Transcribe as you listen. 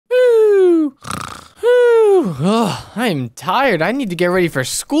Whew, I'm tired. I need to get ready for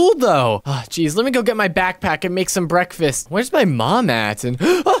school, though. Geez, let me go get my backpack and make some breakfast. Where's my mom at? And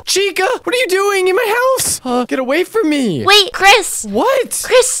Chica, what are you doing in my house? Get away from me. Wait, Chris. What?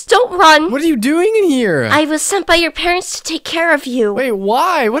 Chris, don't run. What are you doing in here? I was sent by your parents to take care of you. Wait,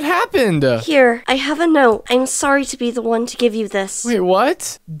 why? What happened? Here, I have a note. I'm sorry to be the one to give you this. Wait,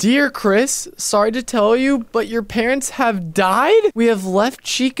 what? Dear Chris, sorry to tell you, but your parents have died? We have left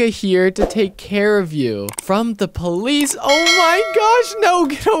Chica here to take care of you. From the police? Oh my gosh, no,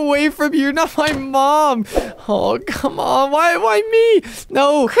 get away from you. You're not my mom. Oh, come on. Why me?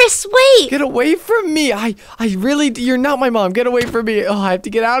 No. Chris, wait. Get away from me. I really, you're not my mom. Get away from me. Oh, I have to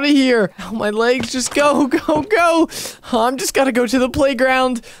get out of here. Oh, my legs, just go. I'm just gotta go to the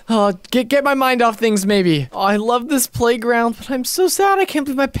playground. Get my mind off things, maybe. Oh, I love this playground, but I'm so sad. I can't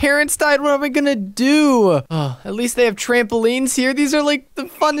believe my parents died. What am I gonna do? At least they have trampolines here. These are like the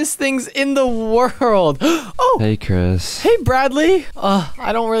funnest things in the world. Oh. Hey, Chris. Hey, Bradley.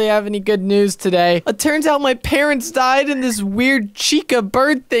 I don't really have any good news today. It turns out my parents died and this weird Chica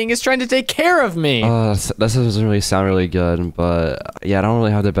bird thing is trying to take care of me. That doesn't really sound really good, but yeah, I don't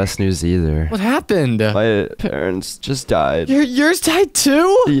really have the best news either. What happened? My parents just died. Yours died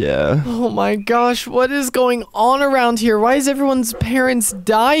too? Yeah. Oh my gosh, what is going on around here? Why is everyone's parents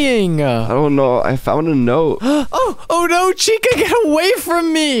dying? I don't know. I found a note. Oh no, Chica, get away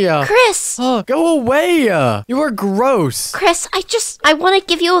from me. Chris. Go away. You are gross. Chris, I want to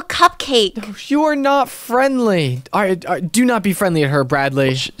give you a cupcake. You are not friendly. All right, do not be friendly at her,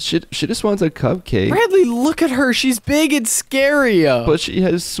 Bradley. She just wants a cupcake. Bradley, look at her. She's big and scary. But she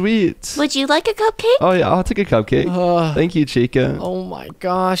has sweets. Would you like a cupcake? Oh yeah, I'll take a cupcake. Thank you, Chica. Oh my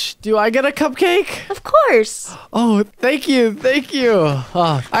gosh. Do I get a cupcake? Of course. Oh, thank you.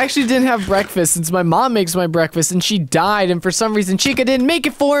 I actually didn't have breakfast since my mom makes my breakfast and she died, and for some reason Chica didn't make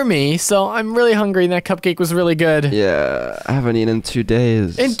it for me. So I'm really hungry and that cupcake was really good. Yeah, I haven't eaten in 2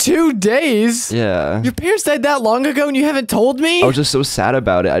 days. In 2 days? Yeah. Your parents died that long ago and you haven't told me? I was just so sad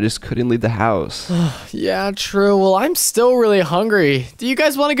about it. I just couldn't leave the house. Yeah, true. Well, I'm still really hungry. Do you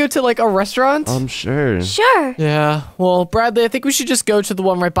guys want to go to like a restaurant? Sure. Sure. Yeah. Well, Bradley, I think we should just go to the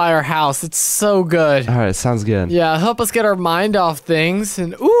one right by our house. It's so good. All right, sounds good. Yeah, help us get our mind off things.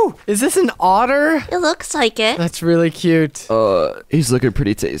 And ooh, is this an otter? It looks like it. That's really cute. He's looking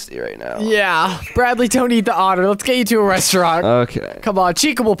pretty tasty right now. Yeah. Bradley, don't eat the otter. Let's get you to a restaurant. Okay. Come on,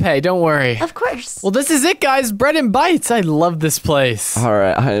 Chica will pay. Don't worry. Of course. Well, this is it, guys. Bread and bites. I love this place. All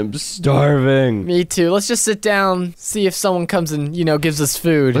right, I am starving. Me too. Let's just sit down, see if someone comes and, gives us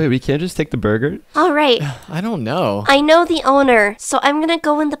food. Wait, we can't just take the burger? All right. I don't know. I know the owner, so I'm gonna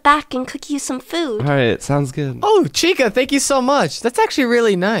go in the back and cook you some food. All right, sounds good. Oh, Chica, thank you so much. That's actually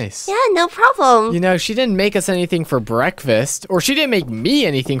really nice. Yeah, no problem. She didn't make us anything for breakfast, or she didn't make me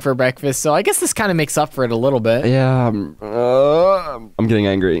anything for breakfast, so I guess this kind of makes up for it a little bit. Yeah, I'm getting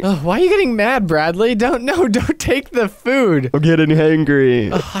angry. Why are you getting mad, Bradley? Don't take the food. I'm getting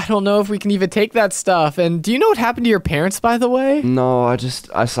angry. I don't know if we can even take that stuff. And do you know what happened to your parents, by the way? No,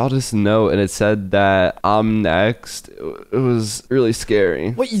 I saw this note and it said that I'm next. It was really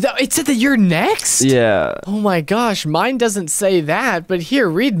scary. Wait, it said that you're next? Yeah. Oh my gosh, mine doesn't say that, but here,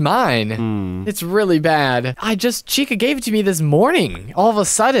 read mine. It's really bad. Chica gave it to me this morning. All of a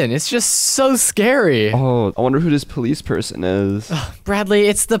sudden, it's just so scary. Oh, I wonder who this police person is. Bradley,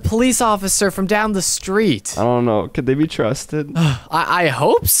 it's the police officer from down the street. I don't know. Could they be trusted? I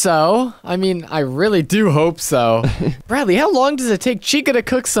hope so. I mean, I really do hope so. Bradley, how long does it take Chica to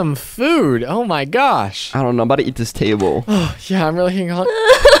cook some food? Oh my gosh. I don't know. I'm about to eat this table. Yeah, I'm really hanging on.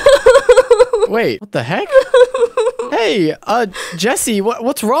 Wait, what the heck? Hey, Jesse,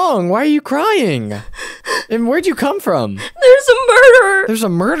 what's wrong? Why are you crying? And where'd you come from? There's a murderer. There's a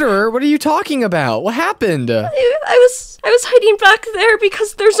murderer? What are you talking about? What happened? I was hiding back there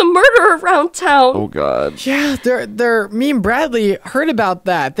because there's a murderer around town. Oh God. Yeah, me and Bradley heard about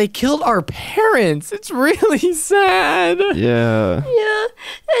that. They killed our parents. It's really sad. Yeah. Yeah,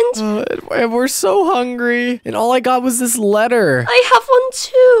 And we're so hungry. And all I got was this letter. I have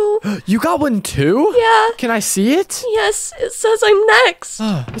one too. You got one too? Yeah. Can I see it? Yes, it says I'm next.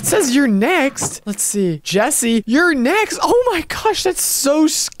 It says you're next. Let's see. Jesse, you're next. Oh my gosh, that's so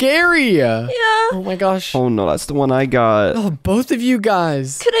scary. Yeah. Oh my gosh. Oh no, that's the one I got. Oh, both of you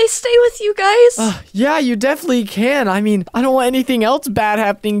guys. Could I stay with you guys? Yeah, you definitely can. I mean, I don't want anything else bad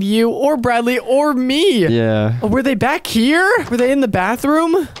happening to you or Bradley or me. Yeah. Oh, were they back here? Were they in the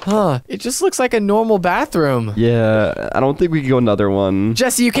bathroom? It just looks like a normal bathroom. Yeah, I don't think we can go another one.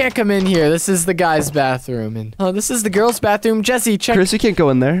 Jesse, you can't come in here. This is the guy's bathroom. And this is the girl's bathroom. Jesse, check. Chris, you can't go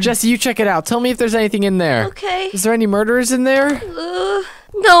in there. Jesse, you check it out. Tell me if there's anything in there. Okay. Is there any murderers in there?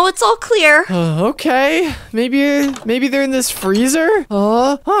 No, it's all clear. Okay. Maybe they're in this freezer?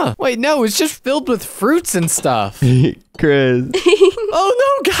 Wait, no, it's just filled with fruits and stuff. Chris.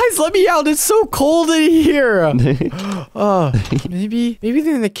 Oh no, guys, let me out. It's so cold in here. Maybe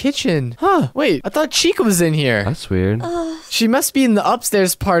they're in the kitchen. Wait, I thought Chica was in here. That's weird. She must be in the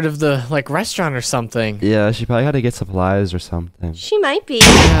upstairs part of the restaurant or something. Yeah, she probably had to get supplies or something. She might be.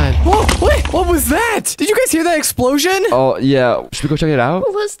 God. Whoa, wait, what was that? Did you guys hear that explosion? Oh, yeah. Should we go check it out?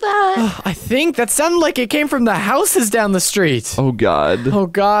 What was that? I think that sounded like it came from the houses down the street. Oh, God. Oh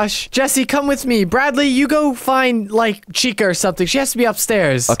gosh. Jesse, come with me. Bradley, you go find Chica or something. She has to be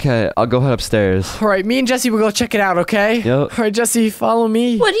upstairs. Okay, I'll go head upstairs. All right, me and Jesse will go check it out, okay? Yep. All right, Jesse, follow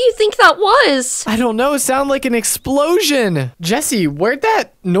me. What do you think that was? I don't know. It sounded like an explosion. Jesse, where'd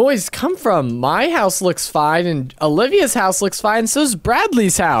that noise come from? My house looks fine, and Olivia's house looks fine. So's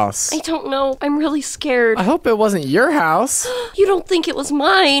Bradley's house. I don't know. I'm really scared. I hope it wasn't your house. You don't think it was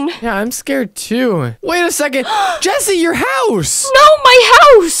mine? Yeah, I'm scared too. Wait a second. Jesse, your house! No, my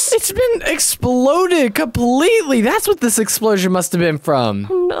house! It's been exploded completely. That's what this explosion must have been from.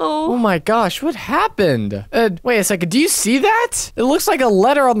 Oh, no. Oh my gosh, what happened? Wait a second, do you see that? It looks like a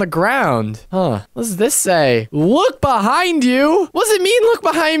letter on the ground. What does this say? Look behind you! What does it mean, look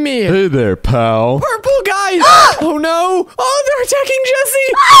behind me? Hey there, pal. Purple guys! Oh no! Oh, they're attacking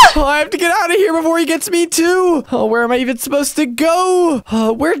Jesse! Oh, I have to get out of here before he gets me too! Oh, where am I even supposed to go?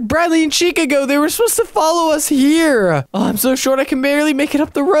 Where'd Bradley and Chica go? They were supposed to follow us here. Oh, I'm so short I can barely make it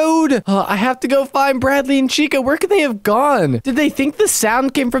up the road. I have to go find Bradley and Chica. Where could they have gone? Did they think the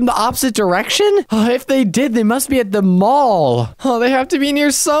sound came from the opposite direction? If they did, they must be at the mall. They have to be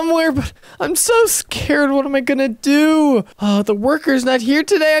near somewhere, but I'm so scared. What am I gonna do? The worker's not here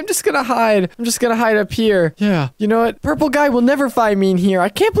today. I'm just gonna hide. I'm just gonna hide up here. Yeah, you know what? Purple guy will never find me in here. I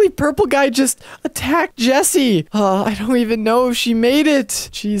can't believe Purple guy just attacked Jessie. I don't even know if she made it.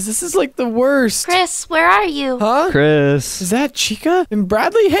 Jeez, this is like the worst. Chris, where are you? Chris. Is that Chica and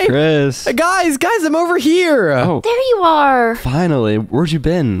Bradley? Hey, Chris. hey guys, I'm over here. Oh, There you are. finally. Where'd you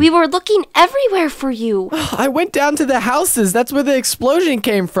been? We were looking everywhere for you. I went down to the houses. That's where the explosion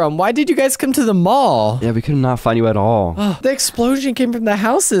came from. Why did you guys come to the mall? Yeah, we could not find you at all. The explosion came from the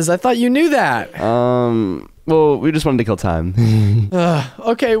houses. I thought you knew that. Well, we just wanted to kill time.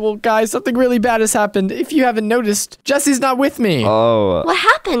 Okay, well, guys, something really bad has happened. If you haven't noticed, Jesse's not with me. Oh, What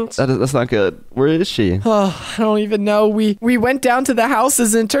happened? that's not good. Where is she? I don't even know. We went down to the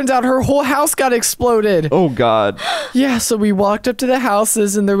houses, and it turns out her whole house got exploded. Oh, God. Yeah, so we walked up to the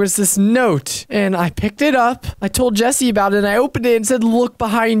houses, and there was this note, and I picked it up. I told Jesse about it, and I opened it and said, look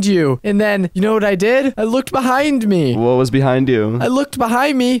behind you. And then, you know what I did? I looked behind me. What was behind you? I looked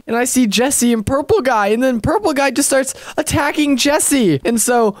behind me, and I see Jesse and Purple Guy, and then Purple Guy just starts attacking Jesse. And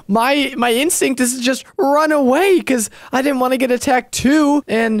so my instinct is to just run away, because I didn't want to get attacked too.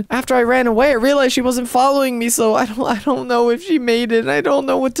 And after I ran away, I realized she wasn't following me, so I don't know if she made it, and I don't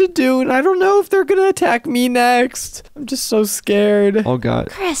know what to do, and I don't know if they're gonna attack me next. I'm just so scared. Oh, God.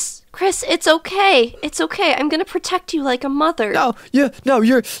 Chris, it's okay. It's okay. I'm gonna protect you like a mother. No,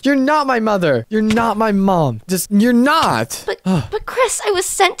 you're not my mother. You're not my mom. You're not. But Chris, I was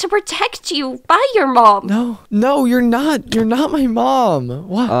sent to protect you by your mom. No, you're not. You're not my mom.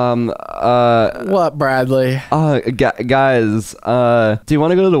 What? What, Bradley? Guys, do you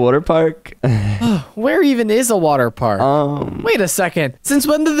want to go to the water park? Where even is a water park? Wait a second. Since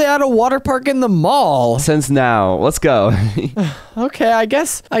when did they add a water park in the mall? Since now. Let's go. Okay, I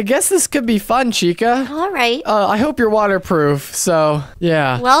guess this could be fun, Chica. All right. I hope you're waterproof, so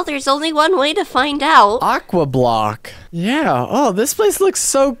yeah. Well, there's only one way to find out. Aqua block. Yeah. Oh, this place looks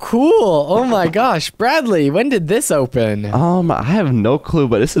so cool. Oh my gosh. Bradley, when did this open? I have no clue,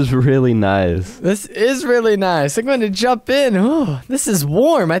 but this is really nice. This is really nice. I'm going to jump in. Oh, this is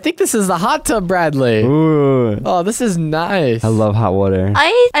warm. I think this is the hot tub, Bradley. Ooh. Oh, this is nice. I love hot water.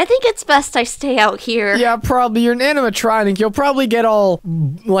 I think it's best I stay out here. Yeah, probably. You're an animatronic. You'll probably get all,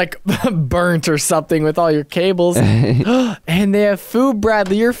 like, burnt or something with all your cables. And they have food,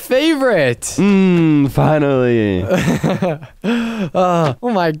 Bradley, your favorite. Finally. Oh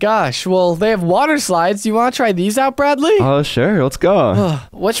my gosh. Well, they have water slides. You want to try these out, Bradley? Oh, sure. Let's go.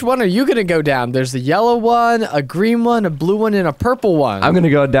 Which one are you going to go down? There's a yellow one, a green one, a blue one, and a purple one. I'm going to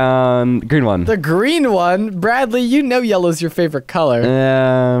go down green one. The green one? Bradley, you know yellow's your favorite color.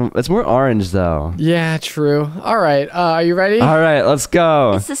 It's more orange, though. Yeah, true. All right. Are you ready? All right, let's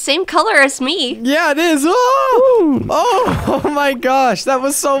go. It's the same color as me. Yeah, it is. Oh! Oh my gosh. That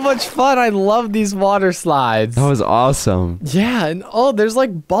was so much fun. I love these water slides. That was awesome. awesome. Yeah, and oh, there's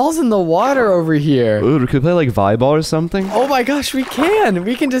like balls in the water over here. Ooh, could we play like volleyball or something? Oh my gosh, we can.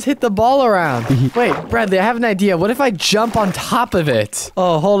 We can just hit the ball around. Wait, Bradley, I have an idea. What if I jump on top of it?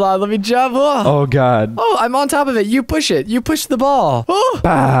 Oh, hold on. Let me jump. Oh God. Oh, I'm on top of it. You push it. You push the ball. Oh,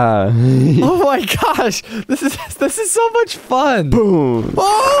 Bah. oh my gosh. This is so much fun. Boom.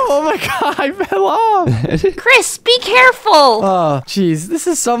 Oh my god, I fell off. Chris, be careful! Oh, jeez. This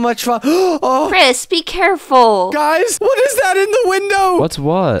is so much fun. Oh, Chris, be careful! guys, what is that in the window? What's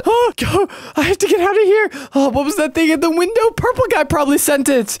what? Oh, go. I have to get out of here. Oh, what was that thing in the window? Purple guy probably sent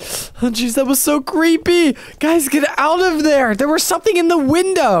it. Oh, jeez, that was so creepy. Guys, get out of there. There was something in the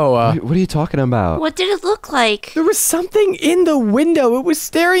window. What are you talking about? What did it look like? There was something in the window. It was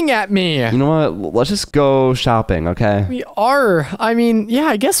staring at me. You know what? Let's just go shopping, okay? We are. I mean, yeah,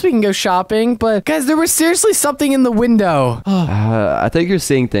 I guess we can go shopping, but guys, there was seriously something in the window. Oh, I think you're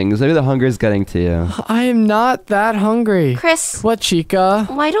seeing things. Maybe the hunger is getting to you. I am not that hungry. Chris, What, Chica?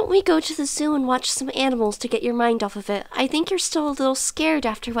 why don't we go to the zoo and watch some animals to get your mind off of it? I think you're still a little scared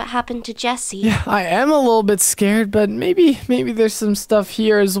after what happened to Jesse. Yeah, I am a little bit scared, but maybe there's some stuff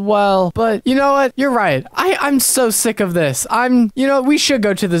here as well. But you know what? You're right. I'm so sick of this. We should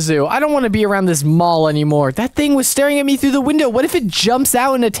go to the zoo. I don't want to be around this mall anymore. That thing was staring at me through the window. What if it jumps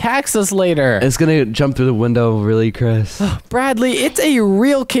out and attacks us later? It's gonna jump through the window, really, Chris? Bradley, it's a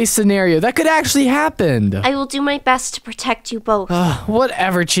real case scenario. That could actually happen. I will do my best to protect you both.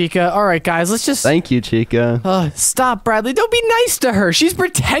 Whatever, Chica. All right, guys, let's just... Thank you, Chica. Stop, Bradley. Don't be nice to her. She's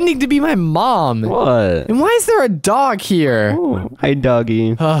pretending to be my mom. What? And why is there a dog here? Ooh, hi,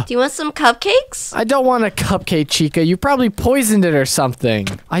 doggy. Do you want some cupcakes? I don't want a cupcake, Chica. You probably poisoned it or something.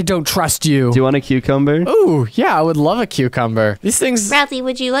 I don't trust you. Do you want a cucumber? Ooh, yeah, I would love a cucumber. These things... Bradley,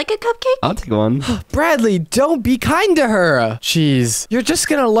 would you like a cupcake? I'll take one. Bradley, don't be kind to her. Jeez, you're just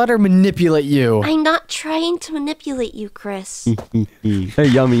gonna let her manipulate you. I'm not trying to manipulate you, Chris. Hey,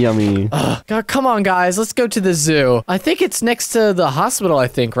 yummy, yummy. God, come on, guys. Let's go to the zoo. I think it's next to the hospital, I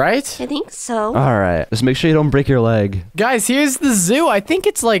think, right? I think so. All right. Just make sure you don't break your leg. Guys, here's the zoo. I think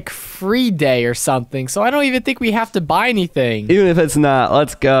it's like free day or something, so I don't even think we have to buy anything. Even if it's not,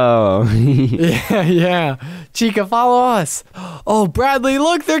 let's go. Yeah. Chica, follow us. Oh, Bradley,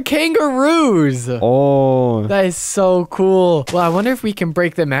 look, they're kangaroos. Oh. That is so cool. Well, I wonder if we can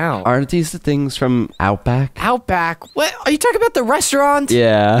break them out. Aren't these the things from Outback? Outback? What? Are you talking about the restaurant?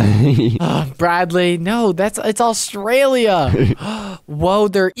 Yeah. Bradley, no, it's Australia. Whoa,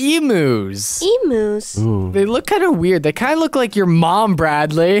 they're emus. Emus? Ooh. They look kind of weird. They kind of look like your mom,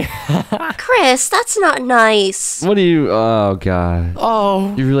 Bradley. Chris, that's not nice. What do you... Oh, God.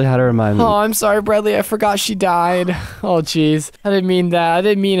 Oh. You really had to remind me. Oh, I'm sorry, Bradley. I forgot she died. Oh, jeez. I didn't mean that. I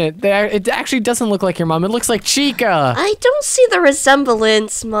didn't mean it. It actually doesn't look like your mom. It looks like Chica. I don't see the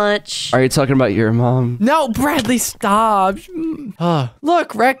resemblance much. Are you talking about your mom? No, Bradley, stop.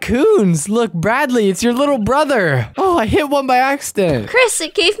 Look, raccoons. Look, Bradley, it's your little brother. Oh, I hit one by accident. Chris,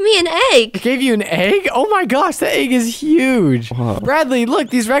 it gave me an egg. It gave you an egg? Oh my gosh, that egg is huge. Whoa. Bradley, look,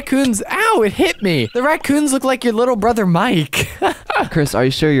 these raccoons. Ow, it hit me. The raccoons look like your little brother, Mike. Chris, are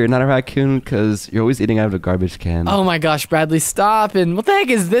you sure you're not a raccoon? Because you're always eating out of a garbage can. Oh my gosh, Bradley, stop. And what the heck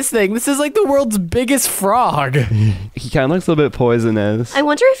is this thing? This is like the world's biggest frog. He kind of looks a little bit poisonous. I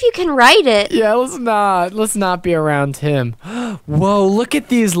wonder if you can ride it. Yeah, let's not be around him. Whoa, look at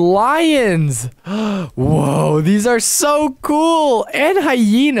these lions. Whoa, these are so cool. And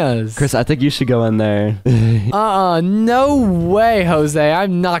hyenas. Chris, I think you should go in there. No way, Jose.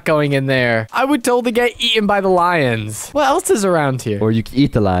 I'm not going in there. I would totally get eaten by the lions. What else is around here? Or you can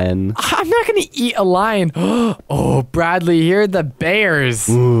eat the lion. I'm not gonna eat a lion. Oh, Bradley, here are the bears.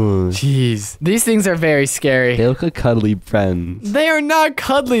 Ooh. Jeez, these things are very scary. They look like cuddly friends. They are not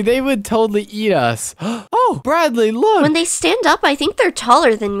cuddly. They would totally eat us. Oh, Bradley, look. When they stand up, I think they're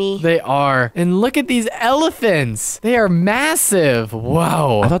taller than me. They are. And look at these elephants. They are massive.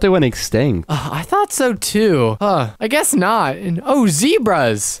 Whoa. I thought they went extinct. I thought so too. I guess not. And oh,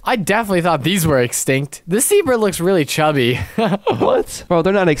 zebras. I definitely thought these were extinct. This zebra looks really chubby. What? Bro,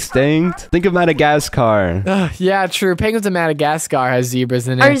 they're not extinct. Think of Madagascar. Yeah, true. Penguins of Madagascar has zebras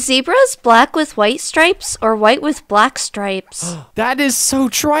in Are it. zebras black with white stripes or white with black stripes? That is so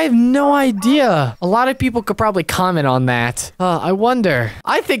true. I have no idea. A lot of people could probably comment on that. I wonder.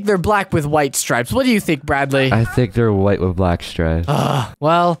 I think they're black with white stripes. What do you think, Bradley? I think they're white with black stripes.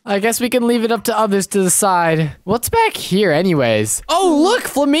 Well, I guess we can leave it up to others to decide. What's back here anyways? Oh, look,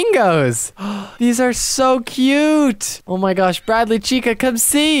 flamingos. These are so cute. Oh my gosh, Bradley, Chica, come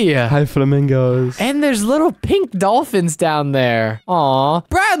see. Hi, flamingos. And there's little pink dolphins down there. Aw.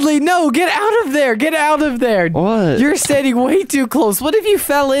 Bradley, no, get out of there. Get out of there. What? You're standing way too close. What if you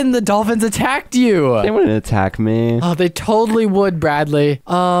fell in, the dolphins attacked you? They wouldn't attack me. Oh, they totally would, Bradley.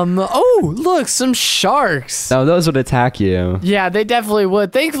 Oh, look, some sharks. No, those would attack you. Yeah, they definitely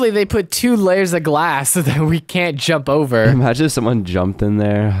would. Thankfully, they put 2 layers of glass so that we can't jump over. Imagine if someone jumped in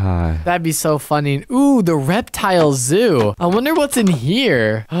there. That'd be so funny. Ooh, the reptile zoo. I wonder what's in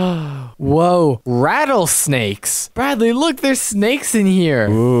here. Whoa, rattlesnakes. Bradley, look, there's snakes in here.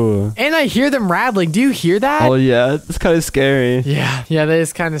 Ooh. And I hear them rattling. Do you hear that? Oh, yeah. It's kind of scary. Yeah, that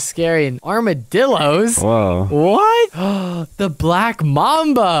is kind of scary. And armadillos. Whoa. What? The black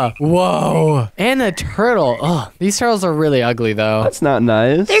mamba. Whoa. And a turtle. Oh, these turtles are really ugly, though. That's not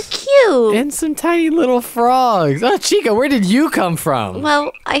nice. They're cute. And some tiny little frogs. Oh, Chica, where did you come from?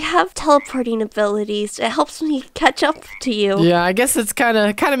 Well, I have teleporting abilities. It helps me catch up to you. Yeah, I guess it's kind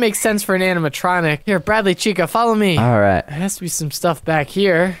of makes sense for an animatronic. Here, Bradley, Chica, follow me. All right. There has to be some stuff back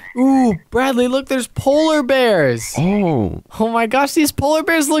here. Ooh, Bradley, look, there's polar bears. Oh. Oh my gosh, these polar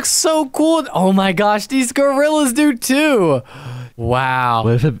bears look so cool. Oh my gosh, these gorillas do too. Wow.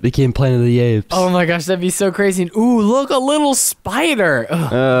 What if it became Planet of the Apes? Oh my gosh, that'd be so crazy. And ooh, look, a little spider.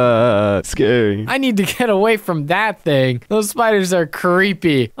 Ugh. Scary. I need to get away from that thing. Those spiders are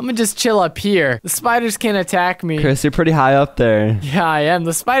creepy. I'm gonna just chill up here. The spiders can't attack me. Chris, you're pretty high up there. Yeah, I am.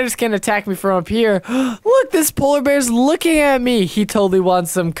 The spiders can't attack me from up here. Look, this polar bear's looking at me. He totally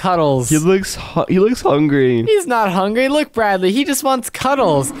wants some cuddles. He looks hungry. He's not hungry. Look, Bradley, he just wants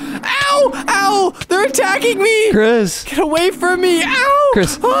cuddles. Ow! Ow! They're attacking me! Chris. Get away from me! Ow!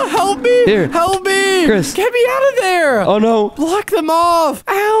 Chris. Oh, help me! Here. Help me! Chris. Get me out of there! Oh, no. Block them off!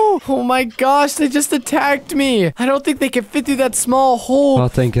 Ow! Oh my gosh, they just attacked me. I don't think they can fit through that small hole. Oh,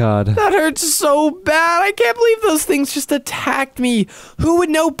 thank God. That hurts so bad. I can't believe those things just attacked me. Who would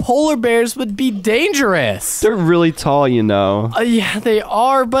know polar bears would be dangerous? They're really tall, you know. Yeah, they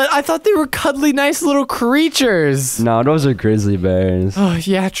are, but I thought they were cuddly, nice little creatures. No, those are grizzly bears. Oh,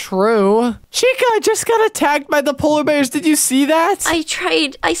 yeah, true. Chica, I just got attacked by the polar bears. Did you see that? I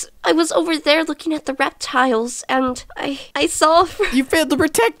tried. I was over there looking at the reptiles, and I saw. You failed to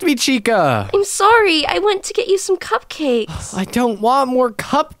protect me, Chica. I'm sorry. I went to get you some cupcakes. I don't want more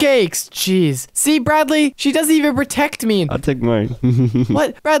cupcakes. Jeez. See, Bradley, she doesn't even protect me. I'll take mine.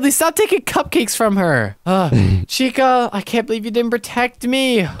 What? Bradley, stop taking cupcakes from her. Chica, I can't believe you didn't protect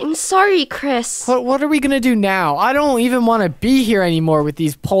me. I'm sorry, Chris. What are we gonna do now? I don't even want to be here anymore with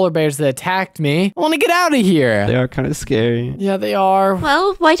these polar bears that attacked me. I want to get out of here. They are kind of scary. Yeah, they are.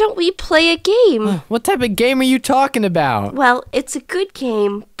 Well, why don't we play a game? What type of game are you talking about? Well, it's a good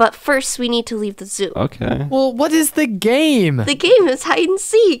game, but first we need to leave the zoo. Okay. Well, what is the game? The game is hide and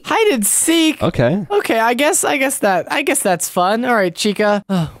seek. Hide and seek. Okay. Okay, I guess that's fun. All right, Chica.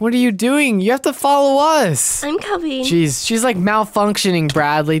 What are you doing? You have to follow us. I'm coming. Jeez, she's like malfunctioning,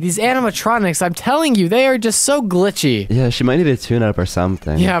 Bradley. These animatronics, I'm telling you, they are just so glitchy. Yeah, she might need a tune-up or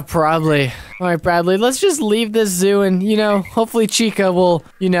something. Yeah, probably. All right, Bradley, let's just leave this zoo and, hopefully Chica will,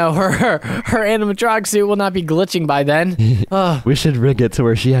 her animatronic suit will not be glitching by then. We should rig it to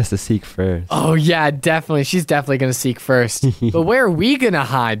where she has to seek first. Oh, yeah, definitely. She's definitely going to seek first. But where are we going to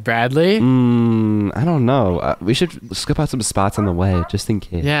hide, Bradley? I don't know. We should scope out some spots on the way, just in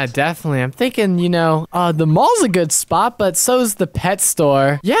case. Yeah, definitely. I'm thinking, the mall's a good spot, but so's the pet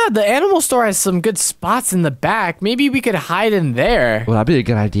store. Yeah, the animal store has some good spots in the back. Maybe we could hide in there. Well, that'd be a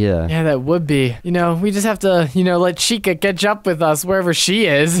good idea. Yeah, that would be. We just have to, let Chica catch up with us wherever she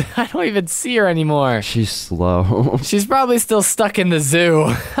is. I don't even see her anymore. She's slow. She's probably still stuck in the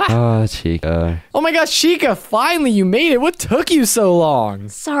zoo. Oh, Chica. Oh my gosh, Chica, finally you made it. What took you so long?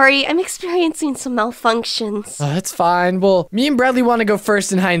 Sorry, I'm experiencing some malfunctions. That's fine. Well, me and Bradley want to go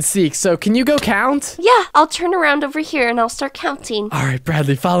first in hide and seek, so can you go count? Yeah, I'll turn around over here and I'll start counting. All right,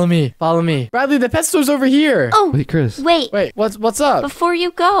 Bradley, follow me. Follow me. Bradley, the pet store's over here. Oh, Wait, Chris. wait. Wait, what's up? Before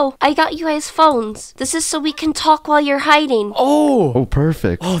you go, I got you guys phones. This is so we can talk while you're hiding. Oh,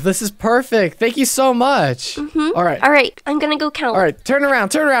 perfect. Oh, this is perfect. Thank you so much. All right. All right, I'm gonna go count. All right, turn around,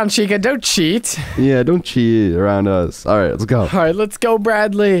 Chica. Don't cheat. Yeah, don't cheat around us. All right, let's go. All right, let's go,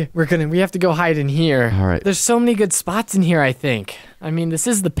 Bradley. We have to go hide in here. All right. There's so many good spots in here, I think. I mean, this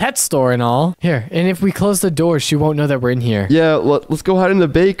is the pet store and all. Here, and if we close the door, she won't know that we're in here. Yeah, let's go hide in the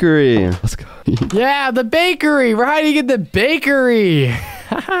bakery. Let's go. Yeah, the bakery. We're hiding in the bakery.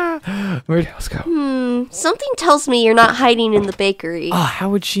 Let's go. Something tells me you're not hiding in the bakery. Oh, how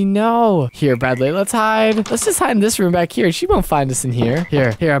would she know? Here, Bradley, let's hide. Let's just hide in this room back here. She won't find us in here.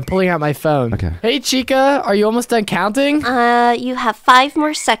 Here, I'm pulling out my phone. Okay. Hey, Chica, are you almost done counting? You have 5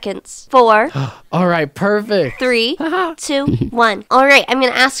 more seconds. 4, All right, perfect. 3, 2, 1. All right, I'm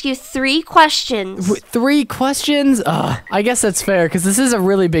going to ask you 3 questions. 3 questions? I guess that's fair, because this is a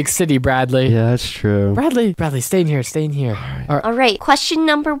really big city, Bradley. Yeah, that's true. Bradley, stay in here, All right, question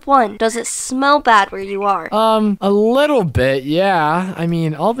number 1. Does it smell bad where you are? A little bit, yeah. I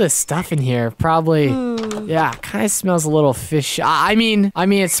mean, all this stuff in here probably, yeah, kind of smells a little fish. I mean,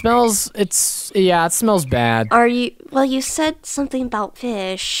 it smells bad. Well, you said something about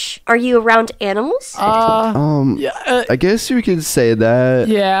fish. Are you around animals? Yeah, I guess you could say that.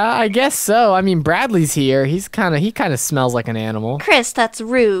 yeah, I guess so. I mean, Bradley's here. He kind of smells like an animal. Chris, that's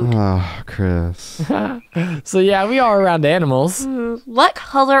rude. Oh, Chris. So yeah, we are around animals. What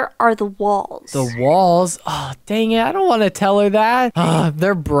color are the walls? The walls. Oh, dang it. I don't want to tell her that.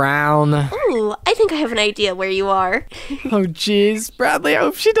 They're brown. Ooh, I think I have an idea where you are. Oh, jeez. Bradley, I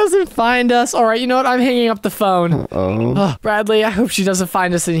hope she doesn't find us. All right, you know what? I'm hanging up the phone. Oh, Bradley, I hope she doesn't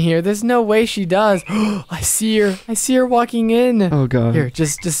find us in here. There's no way she does. I see her. I see her walking in. Oh, God. Here,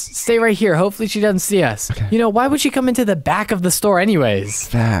 just stay right here. Hopefully she doesn't see us. Okay. You know, why would she come into the back of the store anyways?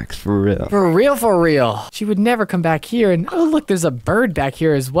 Facts, for real. For real, for real. She would never come back here. And oh, look, there's a bird back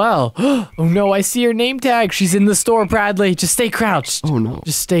here as well. Oh, no, I see her name tag. She's in the store, Bradley. Just stay crouched. Oh, no.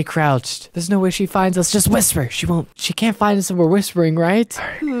 Just stay crouched. There's no way she finds us. Just whisper. She can't find us if we're whispering, right?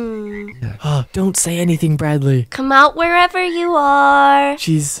 Oh, don't say anything, Bradley. Come out wherever you are.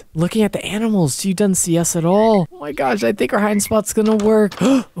 She's looking at the animals. She doesn't see us at all. Oh my gosh, I think our hiding spot's gonna work.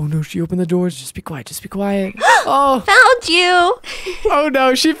 Oh no, she opened the doors. Just be quiet. Just be quiet. Oh, Found you. oh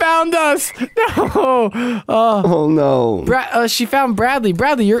no, she found us. No. Oh, no. She found Bradley.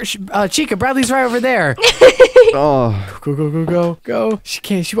 Bradley, you're Chica. Bradley's right over there. Oh. Go.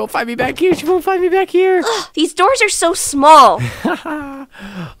 She won't find me back here. She won't find me back here. These doors are so small.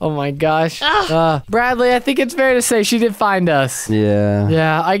 Oh my gosh. Bradley, I think it's fair to say she did find us. Yeah.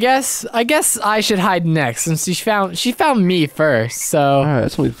 Yeah, I guess I should hide next since she found me first. So All right,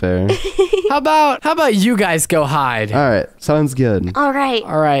 that's only fair. how about you guys go hide? All right, sounds good. All right.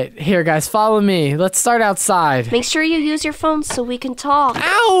 All right, here guys, follow me. Let's start outside. Make sure you use your phone so we can talk.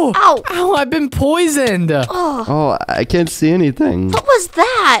 Ow! Ow. Ow! I've been poisoned. Oh, I can't see anything. What was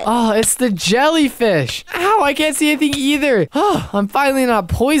that? Oh, it's the jellyfish. Ow! I can't see anything either. Oh, I'm finally not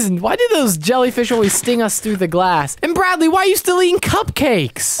poisoned. Why do those jellyfish always sting us through the glass? And Bradley, why are you still eating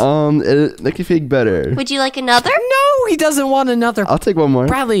cupcakes? It make you feel better. Would you like another? No, he doesn't want another. I'll take one more.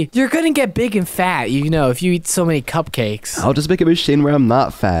 Bradley, you're gonna get big and fat, you know, if you eat so many cupcakes. I'll just make a machine where I'm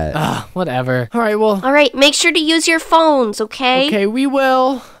not fat. Whatever. All right, well, All right, make sure to use your phones, okay? okay, we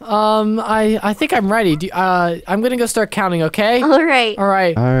will. I think I'm ready. I'm gonna go start counting, okay? All right. All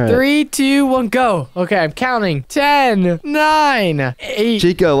right. All right. 3, 2, 1, go. Okay, I'm counting. 10, 9, 8,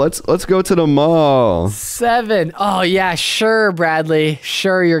 Chica, let's go to the mall. 7. Oh yeah, sure, Bradley.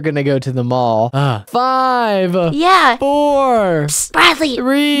 Sure, you're gonna go to the mall. 5, Yeah. 4, Psst, Bradley.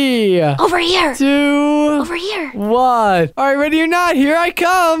 3, Over here. 2, Over here. 1. All right, ready or not, here I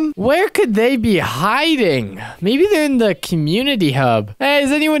come. Where could they be hiding? Maybe they're in the community hub. Hey,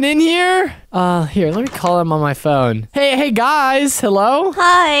 is anyone in here? Here, let me call them on my phone. Hey guys, hello?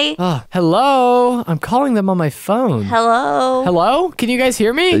 Hi. Hello? I'm calling them on my phone. Hello. Hello? Can you guys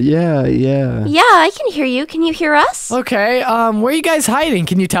hear me? Yeah. Yeah, I can hear you. Can you hear us? Okay, where are you guys hiding?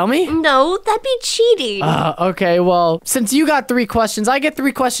 Can you tell me? No, that'd be cheating. Okay, well, since you got 3 questions, I get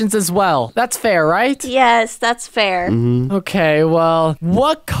 3 questions as well. That's fair, right? Yes, that's fair. Okay, well,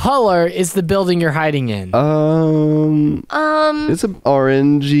 what color is the building you're hiding in? It's an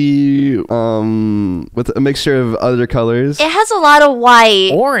orangey, with a mixture of other colors. It has a lot of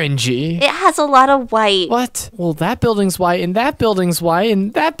white. Orangey? It has a lot of white. What? Well, that building's white, and that building's white,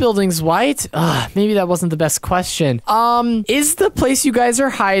 and that building's white. Maybe that wasn't the best question. Is the place you guys are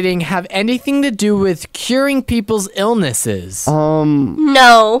hiding have anything to do with curing people's illnesses?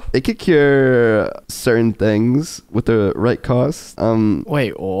 No. It could cure certain things with the right cost.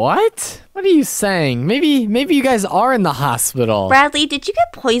 Wait, what? What are you saying? Maybe you guys are in the hospital. Bradley, did you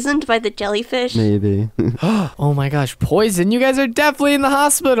get poisoned by the jellyfish? Maybe. Oh my gosh, poison. You guys are definitely in the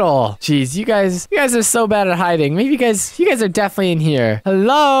hospital. Jeez, you guys are so bad at hiding. Maybe you guys are definitely in here.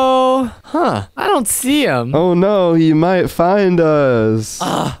 Hello? Huh, I don't see him. Oh no, he might find us.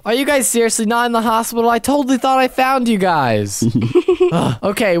 Are you guys seriously not in the hospital? I totally thought I found you guys.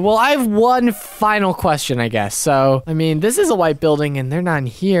 Okay, well, I have one final question, I guess. So, I mean, this is a white building, and they're not in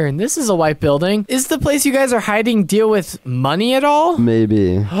here, and this is a white building. Is the place you guys are hiding deal with money at all?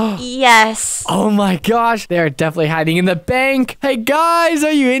 Maybe. Yes. Oh my gosh, they're definitely hiding in the bank. Hey guys,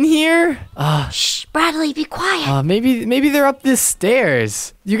 are you in here? Shh, Bradley, be quiet. Maybe they're up the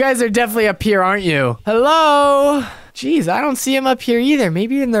stairs. You guys are definitely up here, aren't you? Hello? Jeez, I don't see him up here either.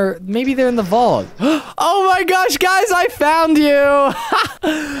 Maybe they're in the vault. Oh my gosh, guys, I found you.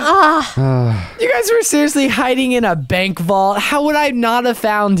 You guys were seriously hiding in a bank vault. How would I not have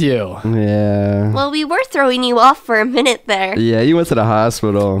found you? Yeah. Well, we were throwing you off for a minute there. Yeah, you went to the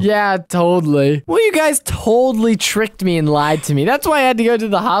hospital. Yeah, totally. Well, you guys totally tricked me and lied to me. That's why I had to go to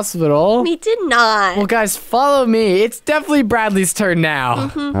the hospital. We did not. Well, guys, follow me. It's definitely Bradley's turn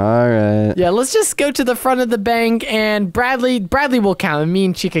now. All right. Yeah, let's just go to the front of the bank, and Bradley will count, and me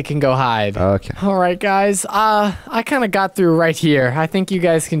and Chica can go hide. Okay. All right, guys. I kind of got through right here. I think you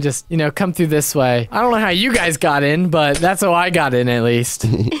guys can just, come through this way. I don't know how you guys got in, but that's how I got in at least.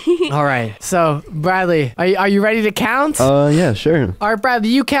 All right. So, Bradley, are you ready to count? Yeah, sure. All right, Bradley,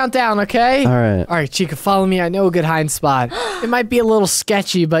 you count down, okay? All right. All right, Chica, follow me. I know a good hiding spot. It might be a little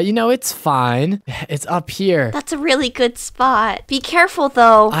sketchy, but it's fine. It's up here. That's a really good spot. Be careful,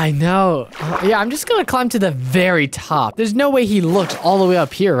 though. I know. Yeah, I'm just gonna climb to the very top. There's no way he looked all the way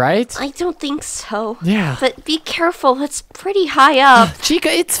up here, right? I don't think so. Yeah. But be careful. It's pretty high up. Chica,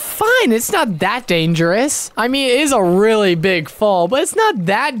 it's fine. It's not that dangerous. I mean, it is a really big fall, but it's not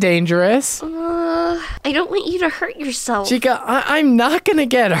that dangerous. I don't want you to hurt yourself. Chica, I'm not gonna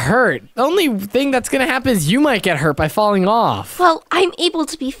get hurt. The only thing that's gonna happen is you might get hurt by falling off. Well, I'm able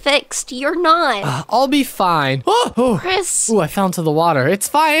to be fixed. You're not. I'll be fine. Oh. Chris. Ooh, I fell into the water. It's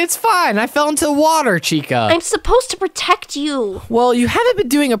fine. It's fine. I fell into the water, Chica. I'm supposed to protect you. Well, you haven't been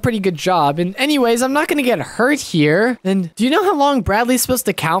doing a pretty good job. And anyways, I'm not gonna get hurt here. And do you know how long Bradley's supposed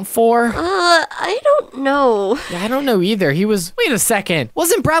to count for? I don't know. Yeah, I don't know either. Wait a second.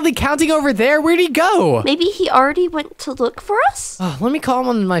 Wasn't Bradley counting over there? Where'd he go? Maybe he already went to look for us? Let me call him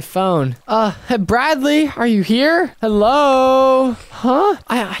on my phone. Hey, Bradley, are you here? Hello? Huh?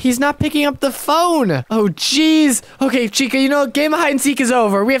 He's not picking up the phone. Oh, jeez. Okay, Chica, game of hide and seek is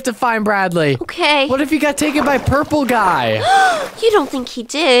over. We have to find Bradley. Okay. What if he got taken by Purple Guy? You don't think he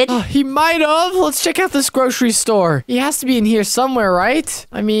did? He might have. Let's check out this grocery store. He has to be in here somewhere, right?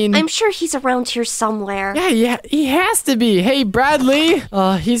 I mean... I'm sure he's around here somewhere. Yeah, he has to be. Hey, Bradley.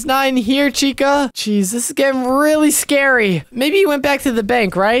 He's not in here, Chica. Jeez, this is getting really scary. Maybe he went back to the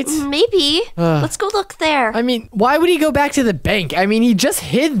bank, right? Maybe. Let's go look there. I mean, why would he go back to the bank? I mean, he just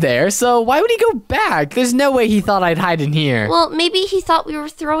hid there, so why would he go back? There's no way he thought I'd hide in here. Well, maybe he thought we were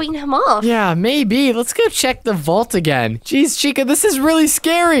throwing him off. Yeah, maybe. Let's go check the vault again. Jeez, Chica, this is really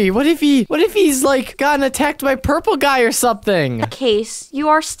scary. What if he's like gotten attacked by Purple Guy or something? Case, you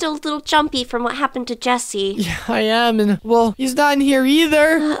are still a little jumpy from what happened to Jesse. Yeah, I am, and well, he's not in here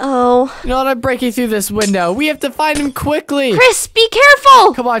either. Uh-oh. You know what? I'm breaking through this window. We have to find him quickly. Chris, be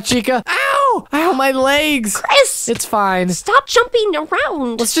careful! Come on, Chica. Ow! Ow, my legs. Chris! It's fine. Stop jumping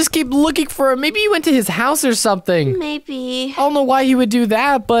around. Let's just keep looking for him. Maybe he went to his house or something. Maybe. I don't know why he would do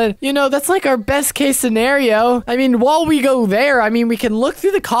that, but, that's like our best case scenario. I mean, while we go there, we can look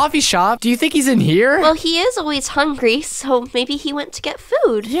through the coffee shop. Do you think he's in here? Well, he is always hungry, so maybe he went to get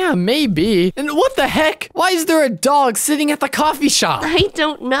food. Yeah, maybe. And what the heck? Why is there a dog sitting at the coffee shop? I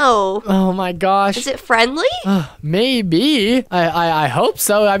don't know. Oh my gosh. Is it friendly? Maybe. I hope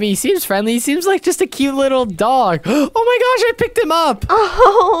so. I mean, he seems friendly. He seems like just a cute little dog. Oh my gosh, I picked him up.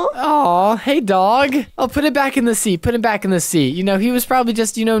 Oh. Aw, hey dog. Oh, put it back in the seat. Put him back in the seat. He was probably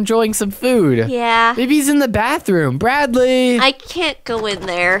just, enjoying some food. Yeah. Maybe he's in the bathroom. Bradley. I can't go in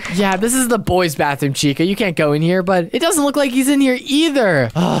there. Yeah, this is the boys' bathroom, Chica. You can't go in here, but it doesn't look like he's in here either.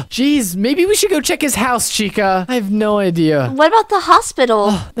 Oh, jeez. Maybe we should go check his house, Chica. I have no idea. What about the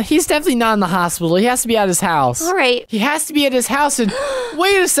hospital? He's definitely not in the hospital. He has to be at his house. All right. He has to be at his house and...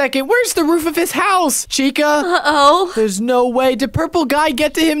 Wait a second. Where's the roof of his house? Chica? Uh-oh. There's no way. Did Purple Guy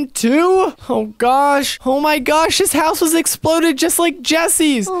get to him too? Oh gosh. Oh my gosh. His house was exploded just like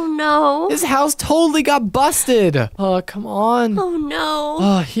Jesse's. Oh no. His house totally got busted. Oh, come on. Oh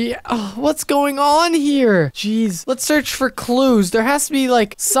no. What's going on here? Jeez. Let's search for clues. There has to be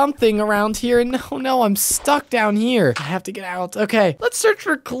like something around here. No, I'm stuck down here. I have to get out. Okay. Let's search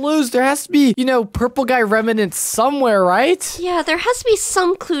for clues. There has to be, Purple Guy remnants somewhere, right? Yeah, there has to be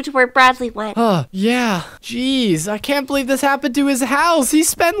some clue to where Bradley went. Yeah. Jeez. I can't believe this happened to his house. He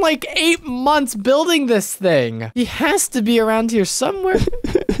spent like 8 months building this thing. He has to be around here somewhere.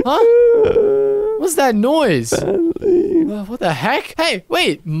 Huh? What's that noise? What the heck? Hey,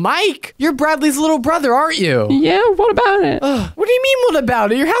 wait, Mike, you're Bradley's little brother, aren't you? Yeah, what about it? What do you mean, what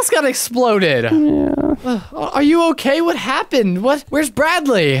about it? Your house got exploded. Yeah. Are you okay? What happened? Where's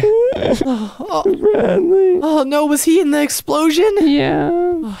Bradley? Bradley. Oh no, was he in the explosion? Yeah.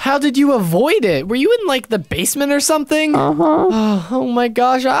 How did you avoid it? Were you in like the basement or something? Oh my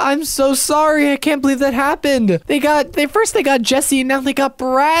gosh, I'm so sorry. I can't believe that happened. They got Jesse and now they got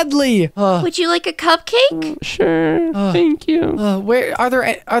Bradley. Would you like a cupcake? Sure. Thank you. Where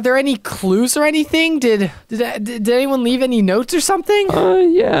are there any clues or anything? Did anyone leave any notes or something?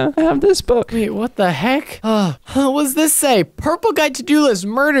 Yeah, I have this book. Wait, what the heck? What does this say? Purple guy to-do list,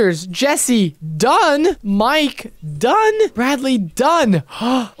 murders, Jesse, done, Mike, done, Bradley, done.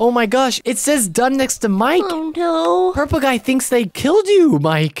 Oh my gosh, it says done next to Mike. Oh no. Purple guy thinks they killed you,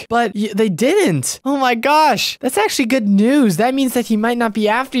 Mike, but they didn't. Oh my gosh, that's actually good news. That means that he might not be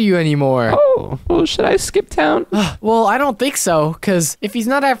after you anymore. Oh, well, should I skip town? Well, I don't think so, because if he's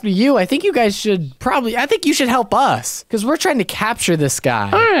not after you, I think you guys should I think you should help us, because we're trying to capture this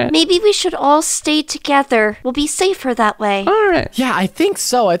guy. All right. Maybe we should all stay together. We'll be safer that way. All right. Yeah, I think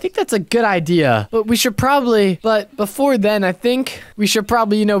so. I think that's a good idea. But before then, I think we should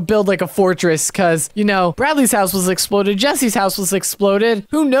probably, build like a fortress, because, Bradley's house was exploded, Jesse's house was exploded.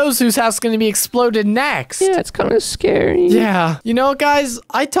 Who knows whose house is going to be exploded next? Yeah, it's kind of scary. Yeah. You know what, guys?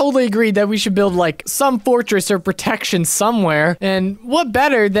 I totally agree that we should build like some fortress or protection somewhere. And what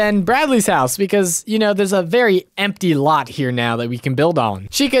better than Bradley's house? Because, there's a very empty lot here now that we can build on.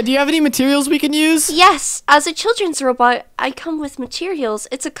 Chica, do you have any materials we can use? Yes, as a children's robot, I come with materials.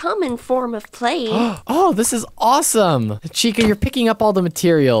 It's a common form of play. Oh, this is awesome. Chica, you're picking up all the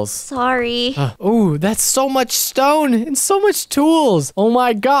materials. Sorry. Oh, that's so much stone and so much tools. Oh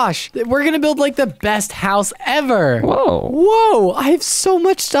my gosh. We're gonna build like the best house ever. Whoa. Whoa, I have so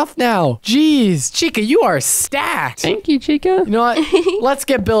much stuff now. Jeez, Chica, you are stacked. Thank you, Chica. You know what? Let's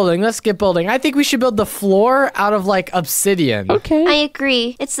get building. I think we should build the floor out of like obsidian. Okay. I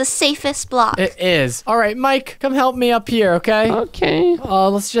agree. It's the safest block. It is. All right, Mike, come help me up here, okay? Okay.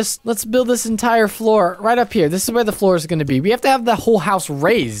 Let's build this entire floor right up here. This is where the floor is going to be. We have to have the whole house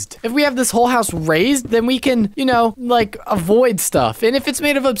raised. If we have this whole house raised, then we can, like avoid stuff. And if it's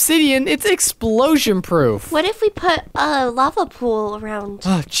made of obsidian, it's explosion proof. What if we put a lava pool around?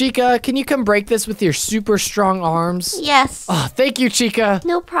 Chica, can you come break this with your super strong arms? Yes. Thank you, Chica.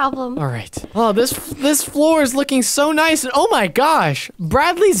 No problem. All right. Oh, this floor is looking so nice. And oh my gosh,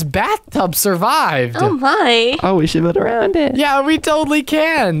 Bradley's bathtub survived. Oh my. Oh, we should build around it. Yeah, we totally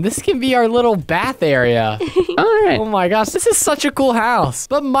can. This can be our little bath area. All right. Oh my gosh, this is such a cool house.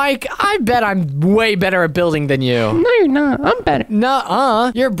 But Mike, I bet I'm way better at building than you. No, you're not. I'm better.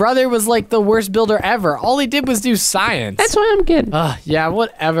 Nuh-uh. Your brother was like the worst builder ever. All he did was do science. That's why I'm good. Yeah,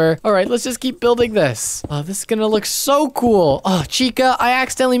 whatever. All right, let's just keep building this. This is gonna look so cool. Chica, I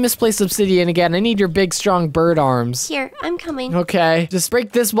accidentally misplaced obsidian again. I need your big, strong bird arms. Here, I'm coming. Okay, just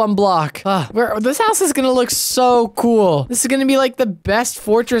break this one block. This house is gonna look so cool. This is gonna be like the best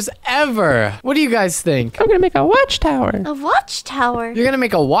fortress ever. What do you guys think? I'm gonna make a watchtower. A watchtower? You're gonna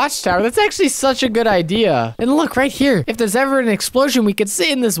make a watchtower? That's actually such a good idea. And look, right here. If there's ever an explosion, we could sit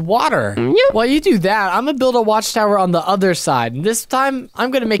in this water. Yep. While you do that, I'm gonna build a watchtower on the other side. And this time,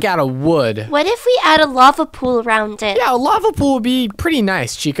 I'm gonna make it out of wood. What if we add a lava pool around it? Yeah, a lava pool would be pretty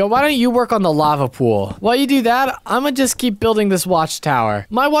nice, Chica. Why don't you work on the lava pool? While you do that, I'm gonna just keep building this watchtower.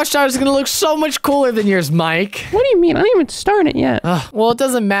 My watchtower is gonna look so much cooler than yours, Mike. What do you mean? I didn't even start it yet. Well, it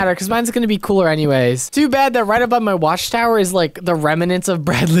doesn't matter because mine's gonna be cooler anyways. Too bad that right above my watchtower is like the remnants of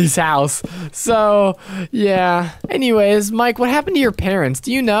Bradley's house. So, yeah. Anyways, Mike, what happened to your parents?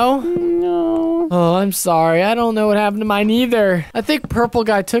 Do you know? No. Oh, I'm sorry. I don't know what happened to mine either. I think Purple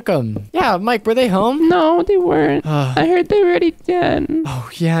Guy took them. Yeah, Mike, were they home? No, they weren't. I heard they were already dead. Oh,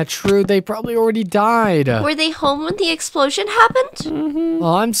 yeah, true. They probably already died. Were they home when the explosion happened?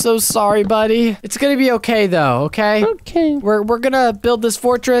 Oh, I'm so sorry, buddy. It's gonna be okay, though, okay? Okay. We're gonna build this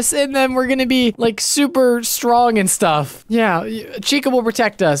fortress, and then we're gonna be, like, super strong and stuff. Yeah, Chica will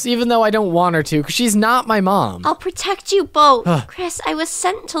protect us, even though I don't want her to, because she's not my mom. I'll protect you both. Chris, I was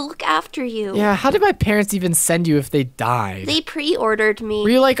sent to look after you. Yeah, how did my parents even send you if they died? They pre-ordered me. Were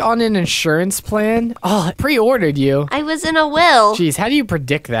you, like, on an insurance plan? Oh, pre-ordered you? I was in a will. Jeez, how do you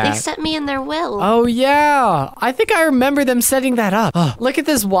predict that? They set me in their will. Oh, yeah. I think I remember them setting that up. Look at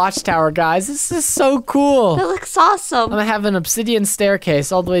this watchtower, guys. This is so cool. That looks awesome. I'm gonna have an obsidian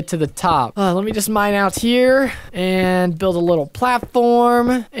staircase all the way to the top. Let me just mine out here and build a little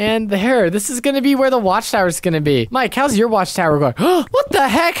platform. And there, this is gonna be where the watchtower is gonna be. Mike, how's your watchtower going? What the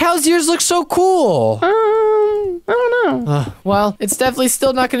heck? How's yours look so cool? I don't know. Well, it's definitely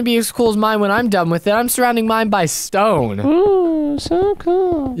still not going to be as cool as mine when I'm done with it. I'm surrounding mine by stone. Ooh, so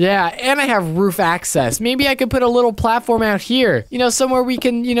cool. Yeah, and I have roof access. Maybe I could put a little platform out here. You know, somewhere we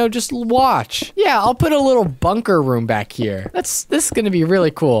can, you know, just watch. Yeah, I'll put a little bunker room back here. This is going to be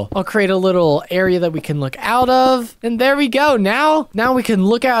really cool. I'll create a little area that we can look out of. And there we go. Now we can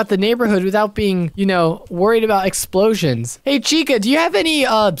look out at the neighborhood without being, you know, worried about explosions. Hey, Chica, do you have any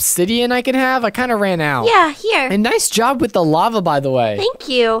obsidian I can have? I kind of ran out. Yeah, here. And nice job with the lava, by the way. Thank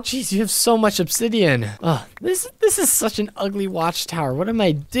you. Jeez, you have so much obsidian. This is such an ugly watchtower. What am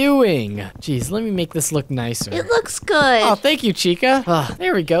I doing? Jeez, let me make this look nicer. It looks good. Oh, thank you, Chica.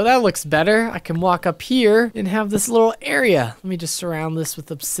 There we go. That looks better. I can walk up here and have this little area. Let me just surround this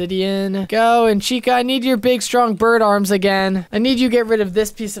with obsidian. Go. And Chica, I need your big, strong bird arms again. I need you to get rid of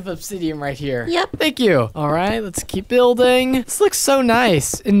this piece of obsidian right here. Yep. Thank you. All right, let's keep building. This looks so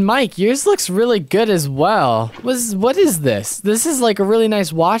nice. And Mike, yours looks really good as well. What is this? This is like a really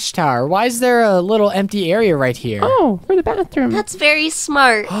nice watchtower. Why is there a little empty area right here? Oh, for the bathroom. That's very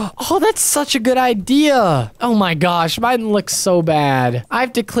smart. Oh, that's such a good idea. Oh my gosh, mine looks so bad. I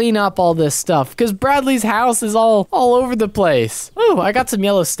have to clean up all this stuff because Bradley's house is all over the place. Oh, I got some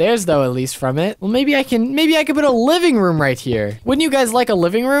yellow stairs though, at least from it. Well, maybe I can put a living room right here. Wouldn't you guys like a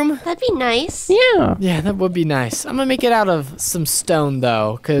living room? That'd be nice. Yeah. Yeah, that would be nice. I'm gonna make it out of some stone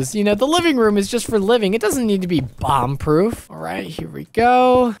though, because you know the living room is just for living. It doesn't need to be bomb-proof. All right, here we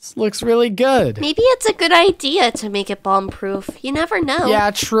go. This looks really good. Maybe it's a good idea to make it bomb-proof. You never know.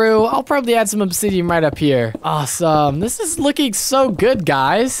 Yeah, true. I'll probably add some obsidian right up here. Awesome. This is looking so good,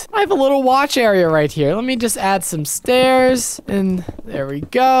 guys. I have a little watch area right here. Let me just add some stairs. And there we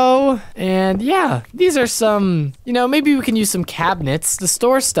go. And yeah, these are some, you know, maybe we can use some cabinets to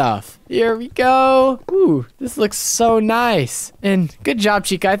store stuff. Here we go. Ooh, this looks so nice. And good job,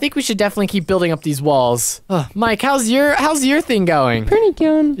 Chica. I think we should definitely keep building up these walls. Mike, how's your thing going? Pretty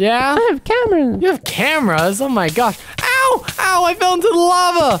good. Yeah? I have cameras. You have cameras? Oh my gosh. Ow! Ow! I fell into the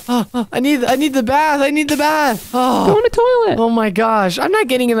lava. I need the bath. I need the bath. Go in the toilet. Oh my gosh. I'm not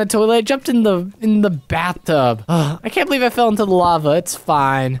getting in the toilet. I jumped in the bathtub. I can't believe I fell into the lava. It's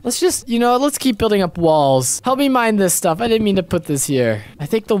fine. Let's just, you know, let's keep building up walls. Help me mine this stuff. I didn't mean to put this here. I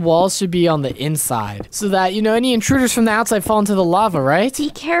think the walls should be on the inside so that, you know, any intruders from the outside fall into the lava, right?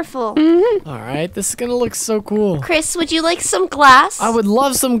 Be careful. All right. This is gonna look so cool. Chris, would you like some glass? I would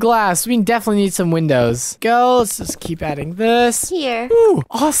love some glass. We definitely need some windows. Go. Let's just keep adding this. Here. Ooh,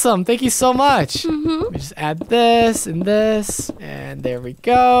 awesome. Thank you so much. Let me just add this and this. And there we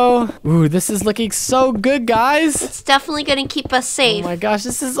go. Ooh, this is looking so good, guys. It's definitely gonna keep us Oh safe. my gosh,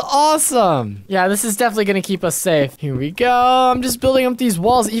 this is awesome. Yeah, this is definitely going to keep us safe. Here we go. I'm just building up these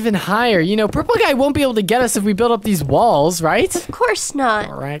walls even higher. You know, Purple Guy won't be able to get us if we build up these walls, right? Of course not.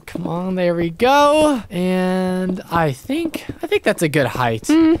 All right, come on. There we go. And I think that's a good height.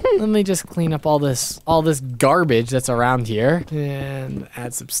 Let me just clean up all this garbage that's around here and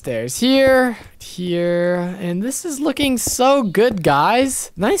add some stairs here. And this is looking so good,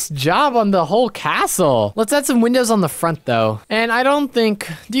 guys. Nice job on the whole castle. Let's add some windows on the front though. And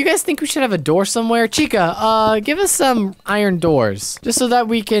do you guys think we should have a door somewhere? Chica, give us some iron doors just so that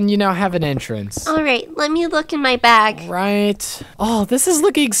we can, you know, have an entrance. All right, let me look in my bag. Right. Oh, this is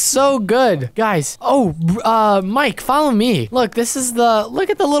looking so good. Guys, Mike, follow me. Look at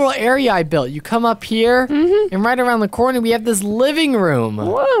the little area I built. You come up here and right around the corner we have this living room.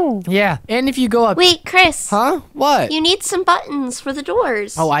 Whoa. Yeah, and if you go up... Wait, Chris. Huh? What? You need some buttons for the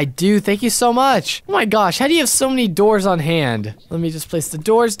doors. Oh, I do. Thank you so much. Oh my gosh, how do you have so many doors on hand? Let me just place the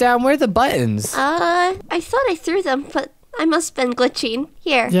doors down. Where are the buttons? I thought I threw them, but I must have been glitching.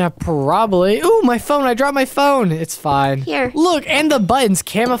 Here. Yeah, probably. Ooh, my phone. I dropped my phone. It's fine. Here. Look, and the buttons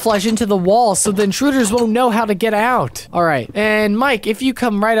camouflage into the wall so the intruders won't know how to get out. All right. And Mike, if you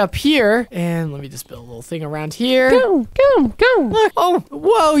come right up here, and let me just build a little thing around here. Go. Look. Oh,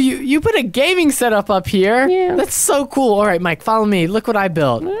 whoa, you put a gaming setup up here. Yeah. That's so cool. All right, Mike, follow me. Look what I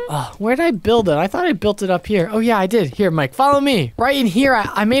built. Where did I build it? I thought I built it up here. Oh, yeah, I did. Here, Mike, follow me. Right in here,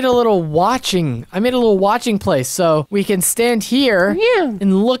 I made a little watching place so we can stand here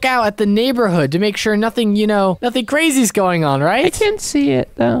and look out at the neighborhood to make sure nothing crazy's going on, right? I can't see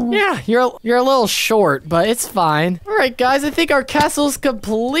it though. Yeah, you're a little short, but it's fine. All right, guys, I think our castle's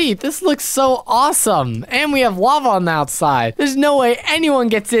complete. This looks so awesome. And we have lava on the outside. There's no way anyone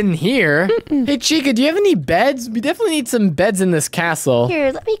gets in here. Hey, Chica, do you have any beds? We definitely need some beds in this castle.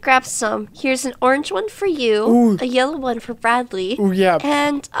 Here, let me grab some. Here's an orange one for you, Ooh. a yellow one for Bradley, Ooh, yeah.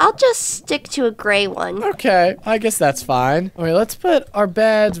 and I'll just stick to a gray one. Okay, I guess that's fine. All right, let's put our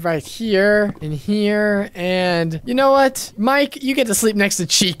beds right here and here. And you know what? Mike, you get to sleep next to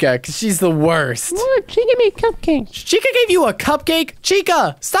Chica because she's the worst. What? She gave me a cupcake. Chica gave you a cupcake?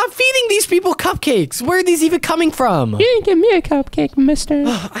 Chica, stop feeding these people cupcakes. Where are these even coming from? You didn't give me a cupcake, mister.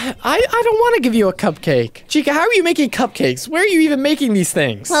 I don't want to give you a cupcake. Chica, how are you making cupcakes? Where are you even making these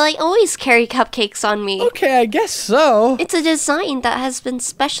things? Well, I always carry cupcakes on me. Okay, I guess so. It's a design that has been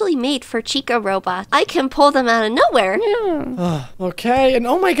specially made for Chica robots. I can pull them out of nowhere. Yeah. Okay, and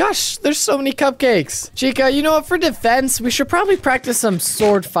oh my gosh, there's so many cupcakes. Chica, you know what? For defense, we should probably practice some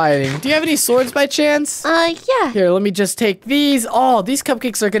sword fighting. Do you have any swords by chance? Yeah. Here, let me just take these. Oh, these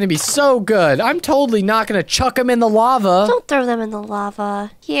cupcakes are gonna be so good. I'm totally not gonna chuck them in the lava. Don't throw them in the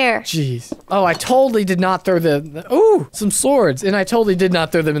lava. Here. Jeez. Oh, I totally did not throw ooh, some swords, and I totally did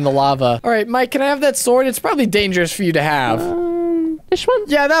not throw them in the lava. All right, Mike, can I have that sword? It's probably dangerous for you to have. This one?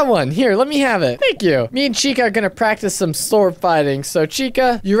 Yeah, that one. Here, let me have it. Thank you. Me and Chica are gonna practice some sword fighting. So,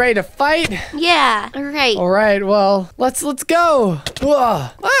 Chica, you ready to fight? Yeah. All right. All right, well, let's go. Whoa.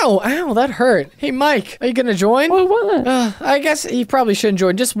 Ow, that hurt. Hey, Mike, are you gonna join? What? I guess he probably shouldn't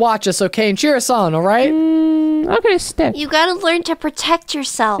join. Just watch us, okay? And cheer us on, all right? I'll get a stick. You gotta learn to protect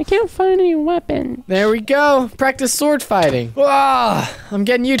yourself. I can't find any weapon. There we go. Practice sword fighting. I'm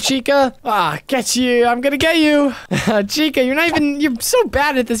getting you, Chica. Get you. I'm gonna get you. Chica, you're so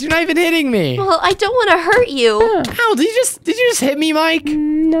bad at this. You're not even hitting me. Well, I don't want to hurt you. Ow, did you just hit me, Mike?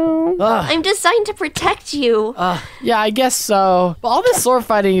 No. I'm designed to protect you. Yeah, I guess so. But all this sword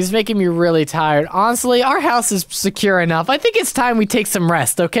fighting is making me really tired. Honestly, our house is secure enough. I think it's time we take some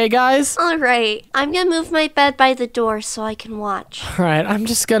rest, okay, guys? All right. I'm gonna move my bed by the door so I can watch. All right, I'm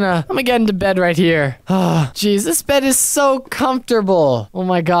gonna get into bed right here. Oh, jeez, this bed is so comfortable. Oh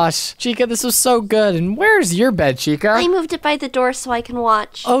my gosh. Chica, this was so good. And where's your bed, Chica? I moved it by the door so I can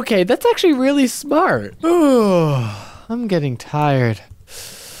watch. Okay, that's actually really smart. Ooh, I'm getting tired.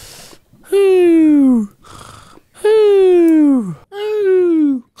 Ooh. Ooh.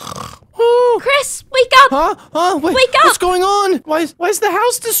 Ooh. Chris, wake up! Wait, Wake up! What's going on? Why is the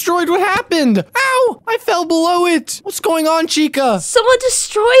house destroyed? What happened? Ow! I fell below it. What's going on, Chica? Someone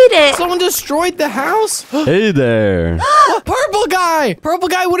destroyed it! Someone destroyed the house? Hey there. Purple guy! Purple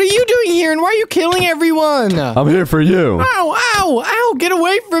guy, what are you doing here? And why are you killing everyone? I'm here for you. Ow! Get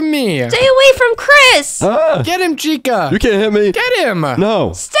away from me! Stay away from Chris! Get him, Chica! You can't hit me. Get him!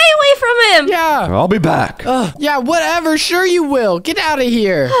 No. Stay away from him! Yeah! I'll be back. Yeah, whatever. Sure you will. Get out of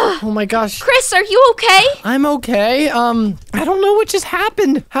here. Oh my gosh. Chris, are you okay? I'm okay. I don't know what just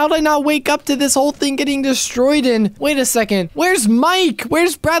happened. How'd I not wake up to this whole thing getting destroyed in? Wait a second. Where's Mike?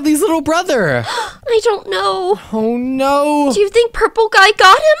 Where's Bradley's little brother? I don't know. Oh no. Do you think Purple Guy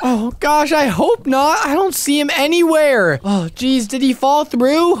got him? Oh gosh, I hope not. I don't see him anywhere. Oh geez, did he fall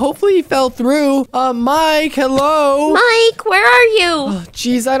through? Hopefully he fell through. Mike, hello? Mike, where are you? Oh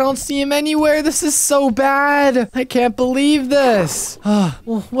geez, I don't see him anywhere. This is so bad. I can't believe this.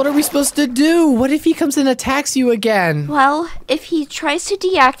 Well, what are we supposed to do? What if he comes and attacks you again? Well, if he tries to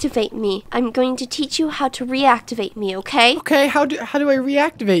deactivate me, I'm going to teach you how to reactivate me, okay? Okay, how do I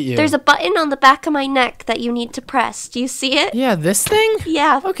reactivate you? There's a button on the back of my neck that you need to press. Do you see it? Yeah, this thing?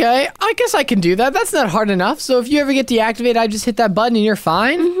 Yeah. Okay, I guess I can do that. That's not hard enough. So if you ever get deactivated, I just hit that button and you're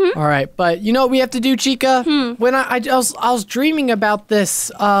fine? Mm-hmm. All right, but you know what we have to do, Chica? When I was dreaming about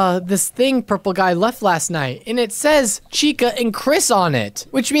this thing Purple Guy left last night, and it says Chica and Chris on it,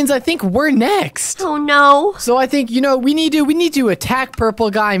 which means I think we're next. Oh no. So I think, we need to attack Purple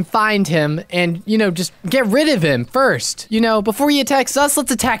Guy and find him and, just get rid of him first. Before he attacks us,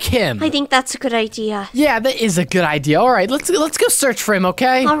 let's attack him. I think that's a good idea. Yeah, that is a good idea. All right, let's go search for him,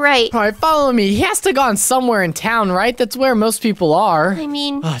 okay? All right. All right, follow me. He has to go on somewhere in town, right? That's where most people are. I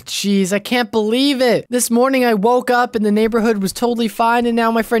mean... Oh, jeez, I can't believe it. This morning I woke up and the neighborhood was totally fine, and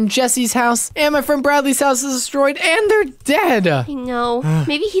now my friend Jesse's house and my friend Bradley's house is destroyed, and they're dead. I know.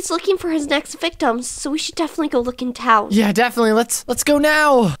 Maybe he's looking for his next victims, so we should definitely go look in town. Yeah, definitely. Let's go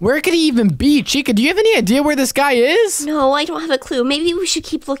now. Where could he even be? Chica, do you have any idea where this guy is? No, I don't have a clue. Maybe we should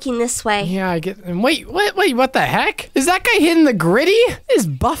keep looking this way. Yeah, I get... And wait, what the heck? Is that guy hitting the gritty? Is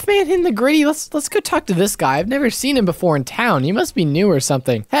Buff Man hitting the gritty? Let's go talk to this guy. I've never seen him before in town. He must be new or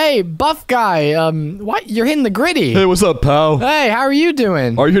something. Hey, Buff guy, what? You're hitting the gritty. Hey, what's up, pal? Hey, how are you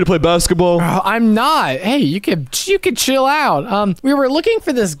doing? Are you here to play basketball? Oh, I'm not. Hey, you could chill out. We were looking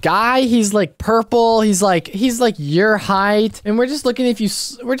for this guy. He's like purple. He's like your height, and we're just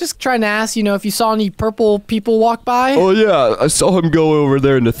trying to ask, if you saw any purple people walk by. Oh yeah, I saw him go over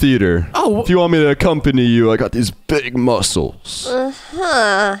there in the theater. Oh. If you want me to accompany you, I got these big muscles.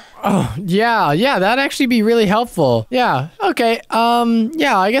 Oh, yeah, that'd actually be really helpful. Yeah, okay,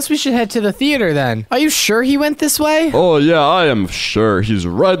 yeah, I guess we should head to the theater then. Are you sure he went this way? Oh, yeah, I am sure. He's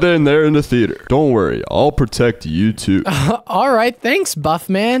right there in the theater. Don't worry, I'll protect you too. All right, thanks, Buff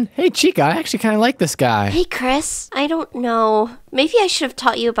Man. Hey, Chica, I actually kind of like this guy. Hey, Chris, I don't know. Maybe I should have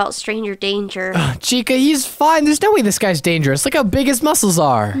taught you about stranger danger. Chica, he's fine. There's no way this guy's dangerous. Look how big his muscles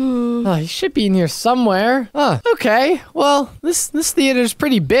are. He should be in here somewhere. Okay. Well, this theater's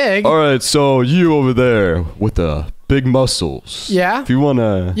pretty big. All right, so you over there with the big muscles. Yeah? If you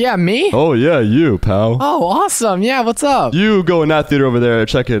wanna... Yeah, me? Oh, yeah, you, pal. Oh, awesome. Yeah, what's up? You go in that theater over there,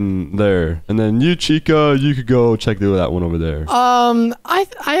 check in there. And then you, Chica, you could go check that one over there.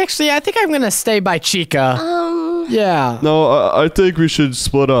 I think I'm gonna stay by Chica. Yeah. No, I think we should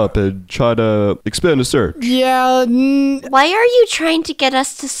split up and try to expand the search. Yeah. Why are you trying to get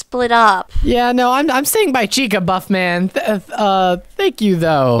us to split up? Yeah, no, I'm staying by Chica, Buff Man. Thank you,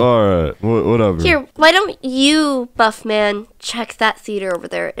 though. All right, whatever. Here, why don't you, Buff Man, check that theater over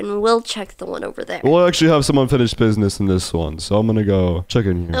there, and we'll check the one over there. We'll actually have some unfinished business in this one, so I'm gonna go check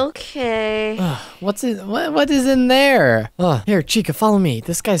in here. Okay. What's it? What is in there? Here, Chica, follow me.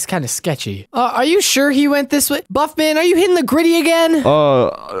 This guy's kind of sketchy. Are you sure he went this way? Buff Man, are you hitting the gritty again?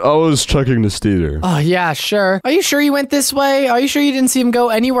 I was checking this theater. Oh, yeah, sure. Are you sure he went this way? Are you sure you didn't see him go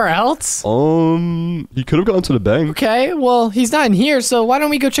anywhere else? He could have gone to the bank. Okay, well, he's not in here, so why don't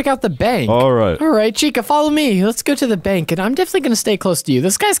we go check out the bank? All right. All right, Chica, follow me. Let's go to the bank, and I'm definitely gonna stay close to you.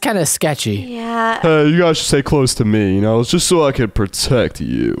 This guy's kind of sketchy. Yeah. Hey, you guys should stay close to me, just so I can protect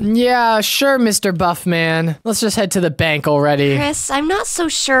you. Yeah, sure, Mr. Buff Man. Let's just head to the bank already. Chris, I'm not so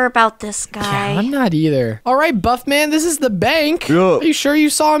sure about this guy. Yeah, I'm not either. All right, Buff Man, this is the bank. Yeah. Are you sure you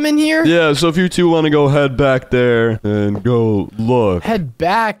saw him in here? Yeah, so if you two want to go head back there and go look. Head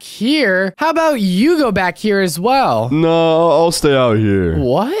back here? How about you go back here as well? No, I'll stay out here.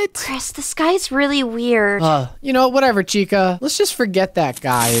 What? Chris, this guy's really weird. You know, whatever, Chica. Let's just forget that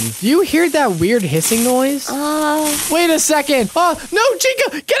guy. And do you hear that weird hissing noise? Wait a second. No,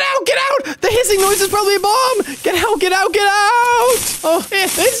 Chica, get out, get out. The hissing noise is probably a bomb. Get out, get out, get out. Oh,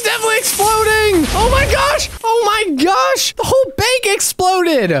 it's definitely exploding. Oh my gosh. Oh my gosh. The whole bank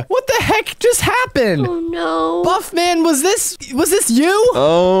exploded. What the heck just happened? Oh no. Buff Man, was this you?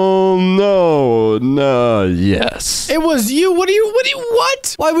 Oh, no, yes. It was you.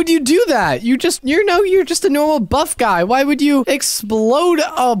 What? Why would you do that? You're just a normal buff guy. Why would you explode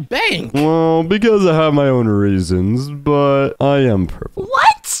a bank? Well, because I have my own reasons, but I am purple.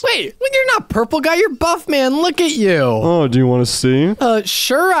 What? Wait, when you're not purple guy, you're Buff Man. Look at you. Oh, do you want to see?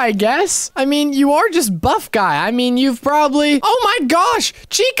 Sure, I guess. I mean, you are just Buff Guy. I mean, you've probably... Oh my gosh,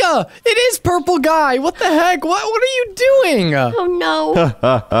 Chica, it is Purple Guy. What the heck? What are you doing? Oh no.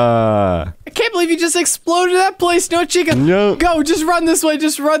 I can't believe you just exploded that place. No, Chica. Yep. Go, just run this way.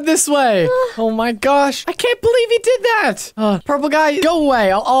 Just run this way. Oh my gosh. I can't believe he did that. Purple Guy, go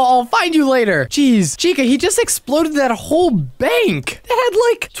away. I'll find you later. Jeez. Chica, he just exploded that whole bank. It had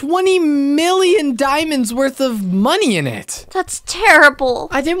like 20 million diamonds worth of money in it. That's terrible.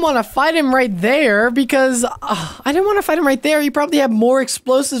 I didn't want to fight him right there because he probably had more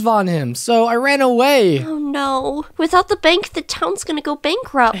explosives on him. So I ran away. Oh no. Without the bank, the town's gonna go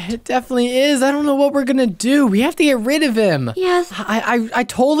bankrupt. It definitely is. I don't know what we're gonna do. We have to get rid of him. Yes. I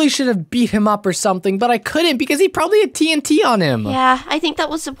totally should have beat him up or something, but I couldn't because he probably had TNT on him. Yeah, I think that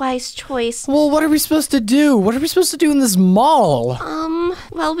was a wise choice. Well, what are we supposed to do? What are we supposed to do in this mall?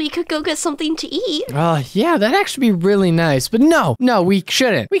 Well, we could go get something to eat. Yeah, that'd actually be really nice. But no, we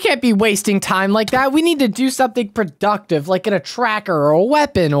shouldn't. We can't be wasting time like that. We need to do something productive, like get a tracker or a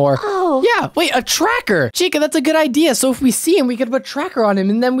weapon or... Oh. Yeah, wait, a tracker. Chica, that's a good idea. So if we see him, we could put a tracker on him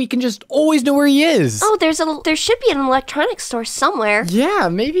and then we can just always know where he is. Oh, there should be an electronics store somewhere. Yeah,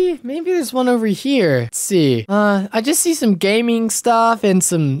 maybe there's one over here. Let's see. I just see some gaming stuff and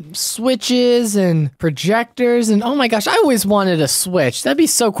some switches and projectors and oh my gosh, I always wanted a switch. That'd be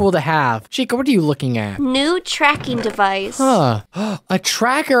so cool to have. Chica, what are you looking at? New tracking device. A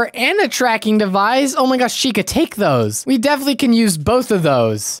tracker and a tracking device? Oh my gosh, Chica, take those. We definitely can use both of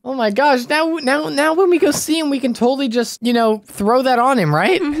those. Oh my gosh, now when we go see him, we can totally just, throw that on him,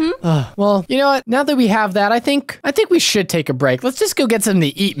 right? Mm-hmm. Well, you know what? Now that we have that, I think we should take a break. Let's just go get something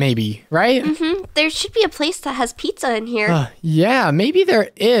to eat maybe, right? Mm-hmm. There should be a place that has pizza in here. Yeah, maybe there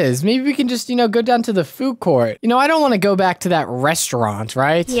is. Maybe we can just, go down to the food court. I don't want to go back to that restaurant. want,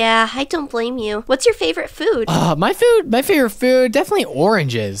 right? Yeah, I don't blame you. What's your favorite food? My favorite food, definitely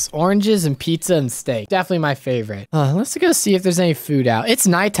oranges. Oranges and pizza and steak. Definitely my favorite. Let's go see if there's any food out. It's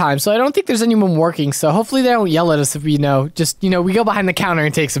nighttime, so I don't think there's anyone working, so hopefully they don't yell at us if we, we go behind the counter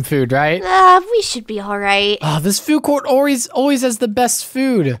and take some food, right? We should be alright. This food court always has the best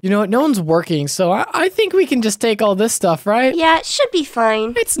food. You know what? No one's working, so I think we can just take all this stuff, right? Yeah, it should be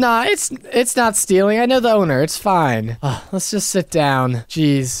fine. It's not stealing. I know the owner. It's fine. Let's just sit down.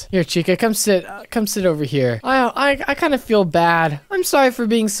 Jeez. Here, Chica, come sit over here. I kind of feel bad. I'm sorry for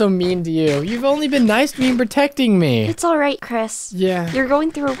being so mean to you. You've only been nice to me and protecting me. It's alright, Chris. Yeah. You're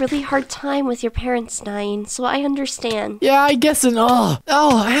going through a really hard time with your parents dying, so I understand. Yeah, I guess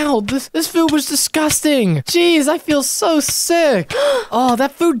ow. This food was disgusting. Jeez, I feel so sick.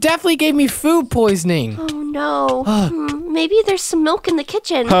 That food definitely gave me food poisoning. Oh no. Maybe there's some milk in the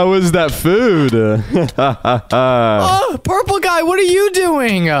kitchen. How is that food? Purple guy, what are you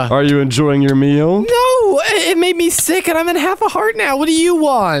doing? Are you enjoying your meal? No, it made me sick and I'm in half a heart now. What do you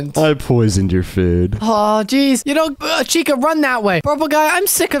want? I poisoned your food. Oh, jeez. Chica, run that way. Purple guy, I'm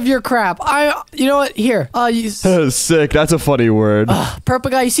sick of your crap. You know what? Here. Sick, that's a funny word.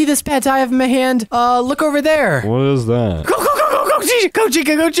 Purple guy, you see this pet I have in my hand? Look over there. What is that? Go,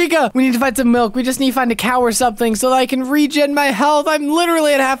 Chica. We need to find some milk. We just need to find a cow or something so that I can regen my health. I'm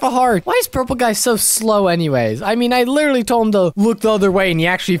literally at half a heart. Why is Purple Guy so slow anyways? I mean, I literally told him to look the other way and he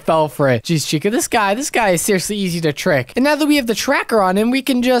actually fell for it. Jeez, Chica, this guy is seriously easy to trick. And now that we have the tracker on him, we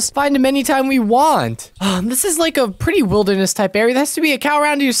can just find him anytime we want. This is like a pretty wilderness type area. There has to be a cow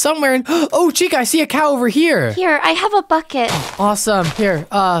around here somewhere. And oh, Chica, I see a cow over here. Here, I have a bucket. Awesome. Here,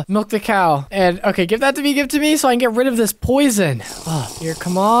 milk the cow. And okay, give it to me so I can get rid of this poison. Here,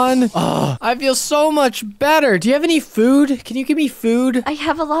 come on. I feel so much better. Do you have any food? Can you give me food? I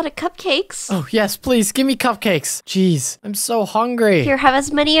have a lot of cupcakes. Oh, yes, please. Give me cupcakes. Jeez, I'm so hungry. Here, have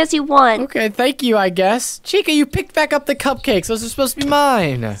as many as you want. Okay, thank you, I guess. Chica, you picked back up the cupcakes. Those are supposed to be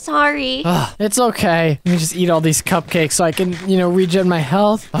mine. Sorry. It's okay. Let me just eat all these cupcakes so I can, regen my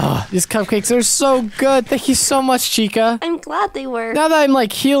health. These cupcakes are so good. Thank you so much, Chica. I'm glad they were. Now that I'm,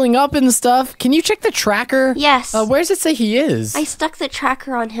 healing up and stuff, can you check the tracker? Yes. Where does it say he is? I stuck the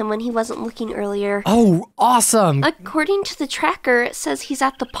tracker on him when he wasn't looking earlier. Oh, awesome. According to the tracker, it says he's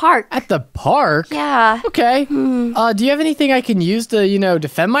at the park. At the park? Yeah. Okay. Do you have anything I can use to,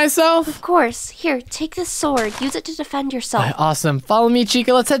 defend myself? Of course. Here, take this sword. Use it to defend yourself. Awesome. Follow me,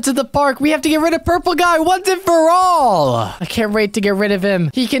 Chica. Let's head to the park. We have to get rid of Purple Guy once and for all. I can't wait to get rid of him.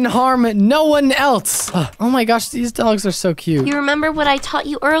 He can harm no one else. Oh my gosh, these dogs are so cute. You remember what I taught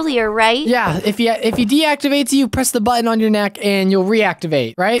you earlier, right? Yeah, if he deactivates you, press the button on your neck and you'll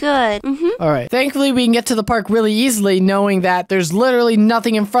reactivate, right? Good. All right. Thankfully, we can get to the park really easily knowing that there's literally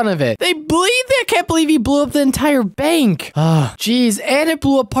nothing in front of it. I can't believe he blew up the entire bank. Oh, jeez. And it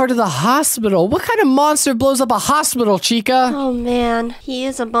blew up part of the hospital. What kind of monster blows up a hospital, Chica? Oh, man. He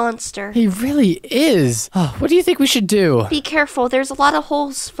is a monster. He really is. What do you think we should do? Be careful. There's a lot of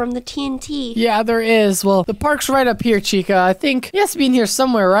holes from the TNT. Yeah, there is. Well, the park's right up here, Chica. I think he has to be in here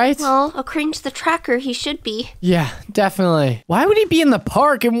somewhere, right? Well, according to the tracker, he should be. Yeah, definitely. Why would he be in the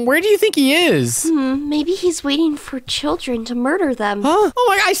park? And where do you think he is? Maybe he's waiting for children to murder them. Huh? Oh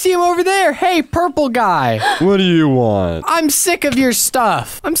my, I see him over there. Hey, Purple Guy. What do you want? I'm sick of your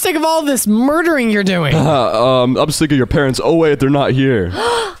stuff. I'm sick of all this murdering you're doing. I'm sick of your parents. Oh wait, they're not here.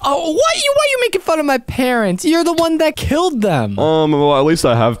 Oh, why are you making fun of my parents? You're the one that killed them. Well, at least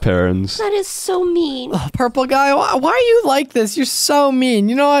I have parents. That is so mean. Purple Guy, why are you like this? You're so mean.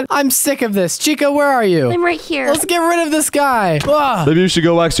 You know what? I'm sick of this. Chica, where are you? I'm right here. Let's get rid of this guy. Maybe you should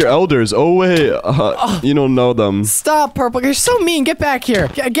go ask your elders. Oh wait, you don't know them. Stop, Purple. You're so mean. Get back here.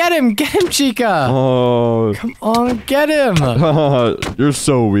 Get him, Chica. Oh. Come on, get him. You're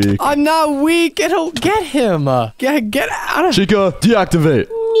so weak. I'm not weak. Get him. Get out of. Chica, deactivate.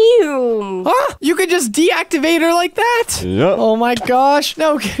 New. Huh? You could just deactivate her like that? Yep. Oh my gosh.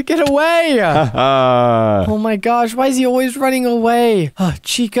 No, get away. Oh my gosh. Why is he always running away?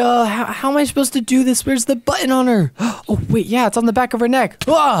 Chica, how am I supposed to do this? Where's the button on her? Oh, wait. Yeah, it's on the back of her neck.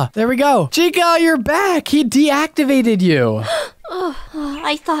 There we go. Chica, you're back. He deactivated you.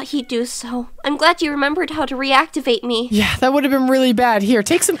 I thought he'd do so. I'm glad you remembered how to reactivate me. Yeah, that would have been really bad. Here,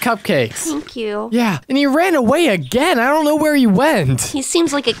 take some cupcakes. Thank you. Yeah, and he ran away again. I don't know where he went. He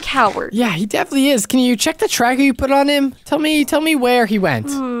seems like a coward. Yeah, he definitely is. Can you check the tracker you put on him? Tell me where he went.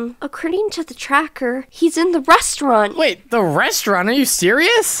 According to the tracker, he's in the restaurant. Wait, the restaurant? Are you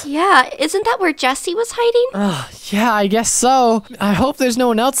serious? Yeah, isn't that where Jesse was hiding? Yeah, I guess so. I hope there's no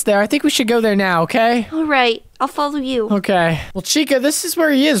one else there. I think we should go there now, okay? All right. I'll follow you. Okay. Well, Chica, this is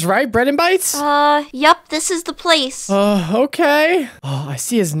where he is, right? Bread and Bites? Yup, this is the place. Okay. Oh, I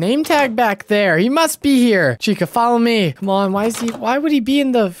see his name tag back there. He must be here. Chica, follow me. Come on, why would he be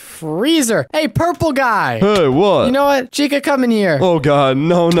in the freezer? Hey, purple guy. Hey, what? You know what? Chica, come in here. Oh, God.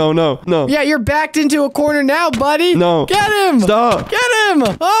 No. Yeah, you're backed into a corner now, buddy. No. Get him. Stop. Get him.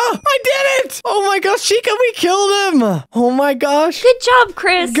 Oh, I did it. Oh my gosh, Chica, we killed him. Oh my gosh. Good job,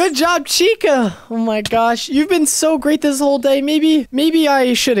 Chris. Good job, Chica. Oh my gosh, you've been so great this whole day. Maybe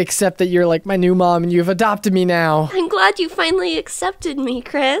I should accept that you're like my new mom and you've adopted me now. I'm glad you finally accepted me,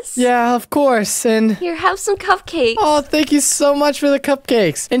 Chris. Yeah, of course. And Here, have some cupcakes. oh, thank you so much for the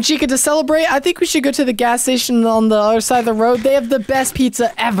cupcakes. And Chica, to celebrate, I think we should go to the gas station on the other side of the road. They have the best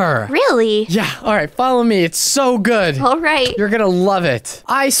pizza ever. Really? Yeah, all right, follow me. It's so good. All right. You're gonna love it.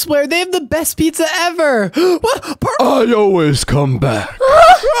 I swear, they have the best pizza ever. What? I always come back.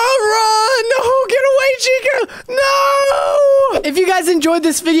 Run! No, get away, Chica! No! If you guys enjoyed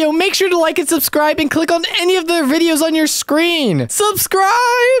this video, make sure to like and subscribe and click on any of the videos on your screen. Subscribe!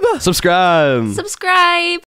 Subscribe. Subscribe.